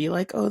probably be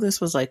like, oh,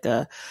 this was like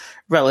a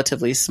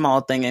relatively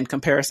small thing in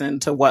comparison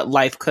to what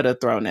life could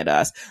have thrown at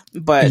us.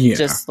 But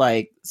just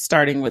like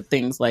starting with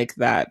things like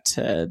that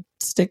to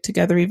stick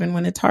together, even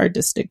when it's hard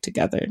to stick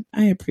together.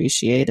 I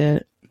appreciate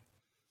it.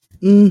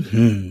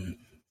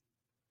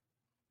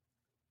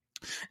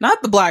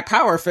 Not the Black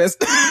Power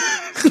fist.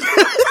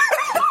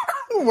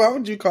 Why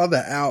would you call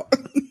that out?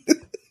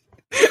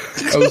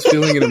 I was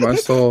feeling it in my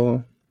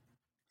soul.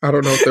 I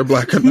don't know if they're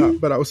black or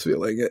not, but I was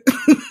feeling it.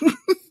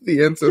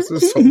 The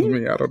ancestors told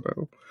me. I don't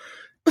know.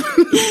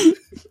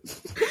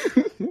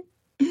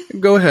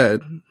 Go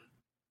ahead.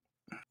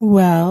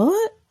 Well,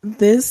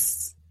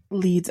 this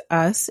leads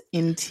us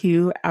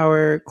into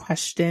our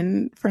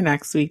question for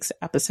next week's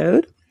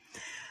episode,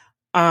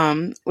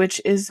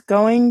 which is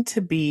going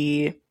to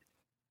be,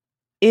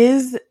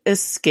 is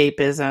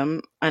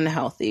escapism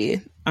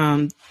unhealthy?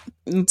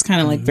 It's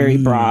kind of like very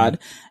broad,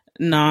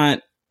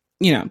 not,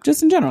 you know,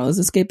 just in general, is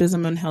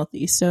escapism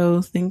unhealthy?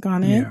 So think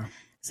on it,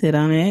 sit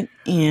on it,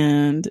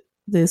 and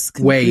this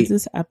concludes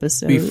this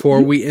episode.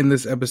 Before we end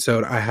this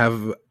episode, I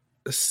have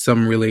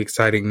some really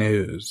exciting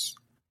news.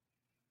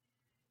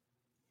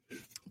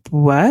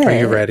 What? Are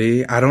you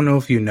ready? I don't know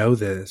if you know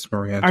this,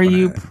 Marie-Antoinette. Are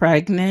you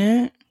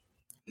pregnant?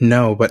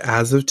 No, but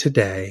as of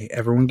today,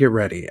 everyone get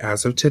ready.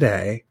 As of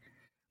today,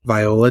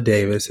 Viola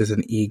Davis is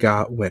an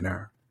EGOT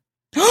winner.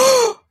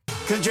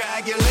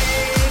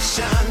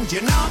 Congratulations,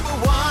 you're number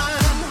one.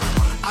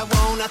 I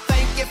wanna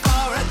thank you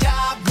for a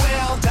job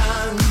well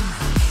done.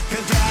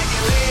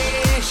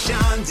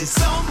 Congratulations, it's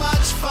so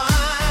much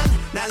fun.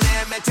 Now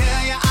let me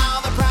tell you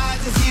all the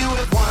prizes you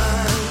have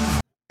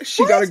won.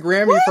 She got a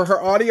Grammy for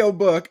her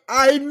audiobook.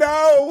 I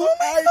know.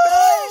 I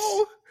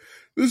know.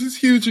 This is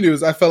huge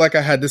news. I felt like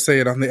I had to say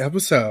it on the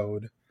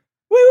episode.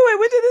 Wait.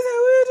 When did this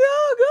happen?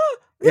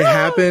 It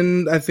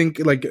happened, I think,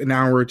 like an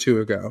hour or two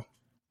ago.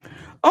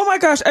 Oh my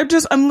gosh.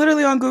 I'm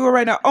literally on Google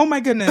right now. Oh my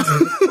goodness.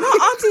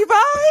 Auntie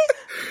Vi?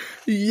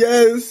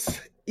 Yes.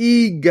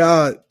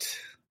 EGOT.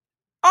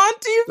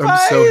 Auntie Vi. I'm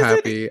so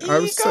happy.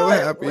 I'm so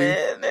EGOT happy.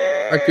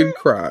 Winner. I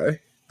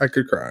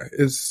could cry.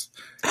 It's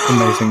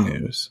amazing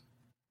news.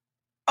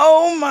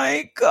 Oh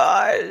my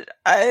gosh.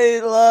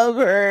 I love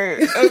her.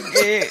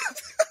 Okay.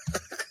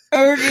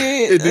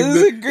 Okay. This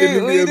is a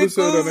great way to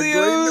close the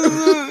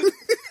episode.